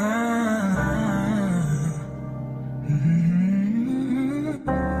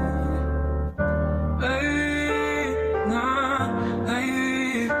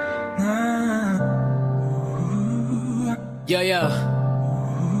 Yo,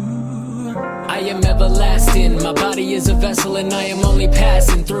 I am everlasting, my body is a vessel and I am only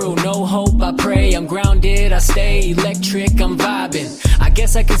passing through. No hope, I pray, I'm grounded, I stay electric, I'm vibing. I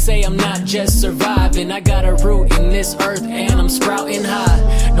guess I could say I'm not just surviving. I got a root in this earth and I'm sprouting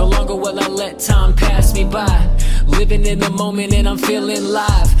high. No longer will I let time pass me by. Living in the moment and I'm feeling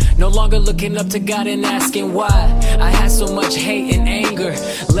live. No longer looking up to God and asking why. I had so much hate and anger.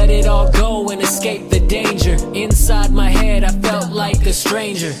 Let it all go and escape the danger. Inside my head I felt like a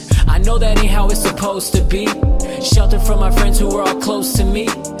stranger. I know that ain't how it's supposed to be. Sheltered from my friends who were all close to me.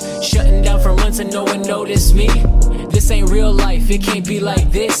 Shutting down for months and no one noticed me. This ain't real life, it can't be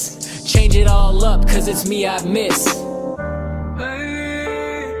like this. Change it all up cause it's me I miss.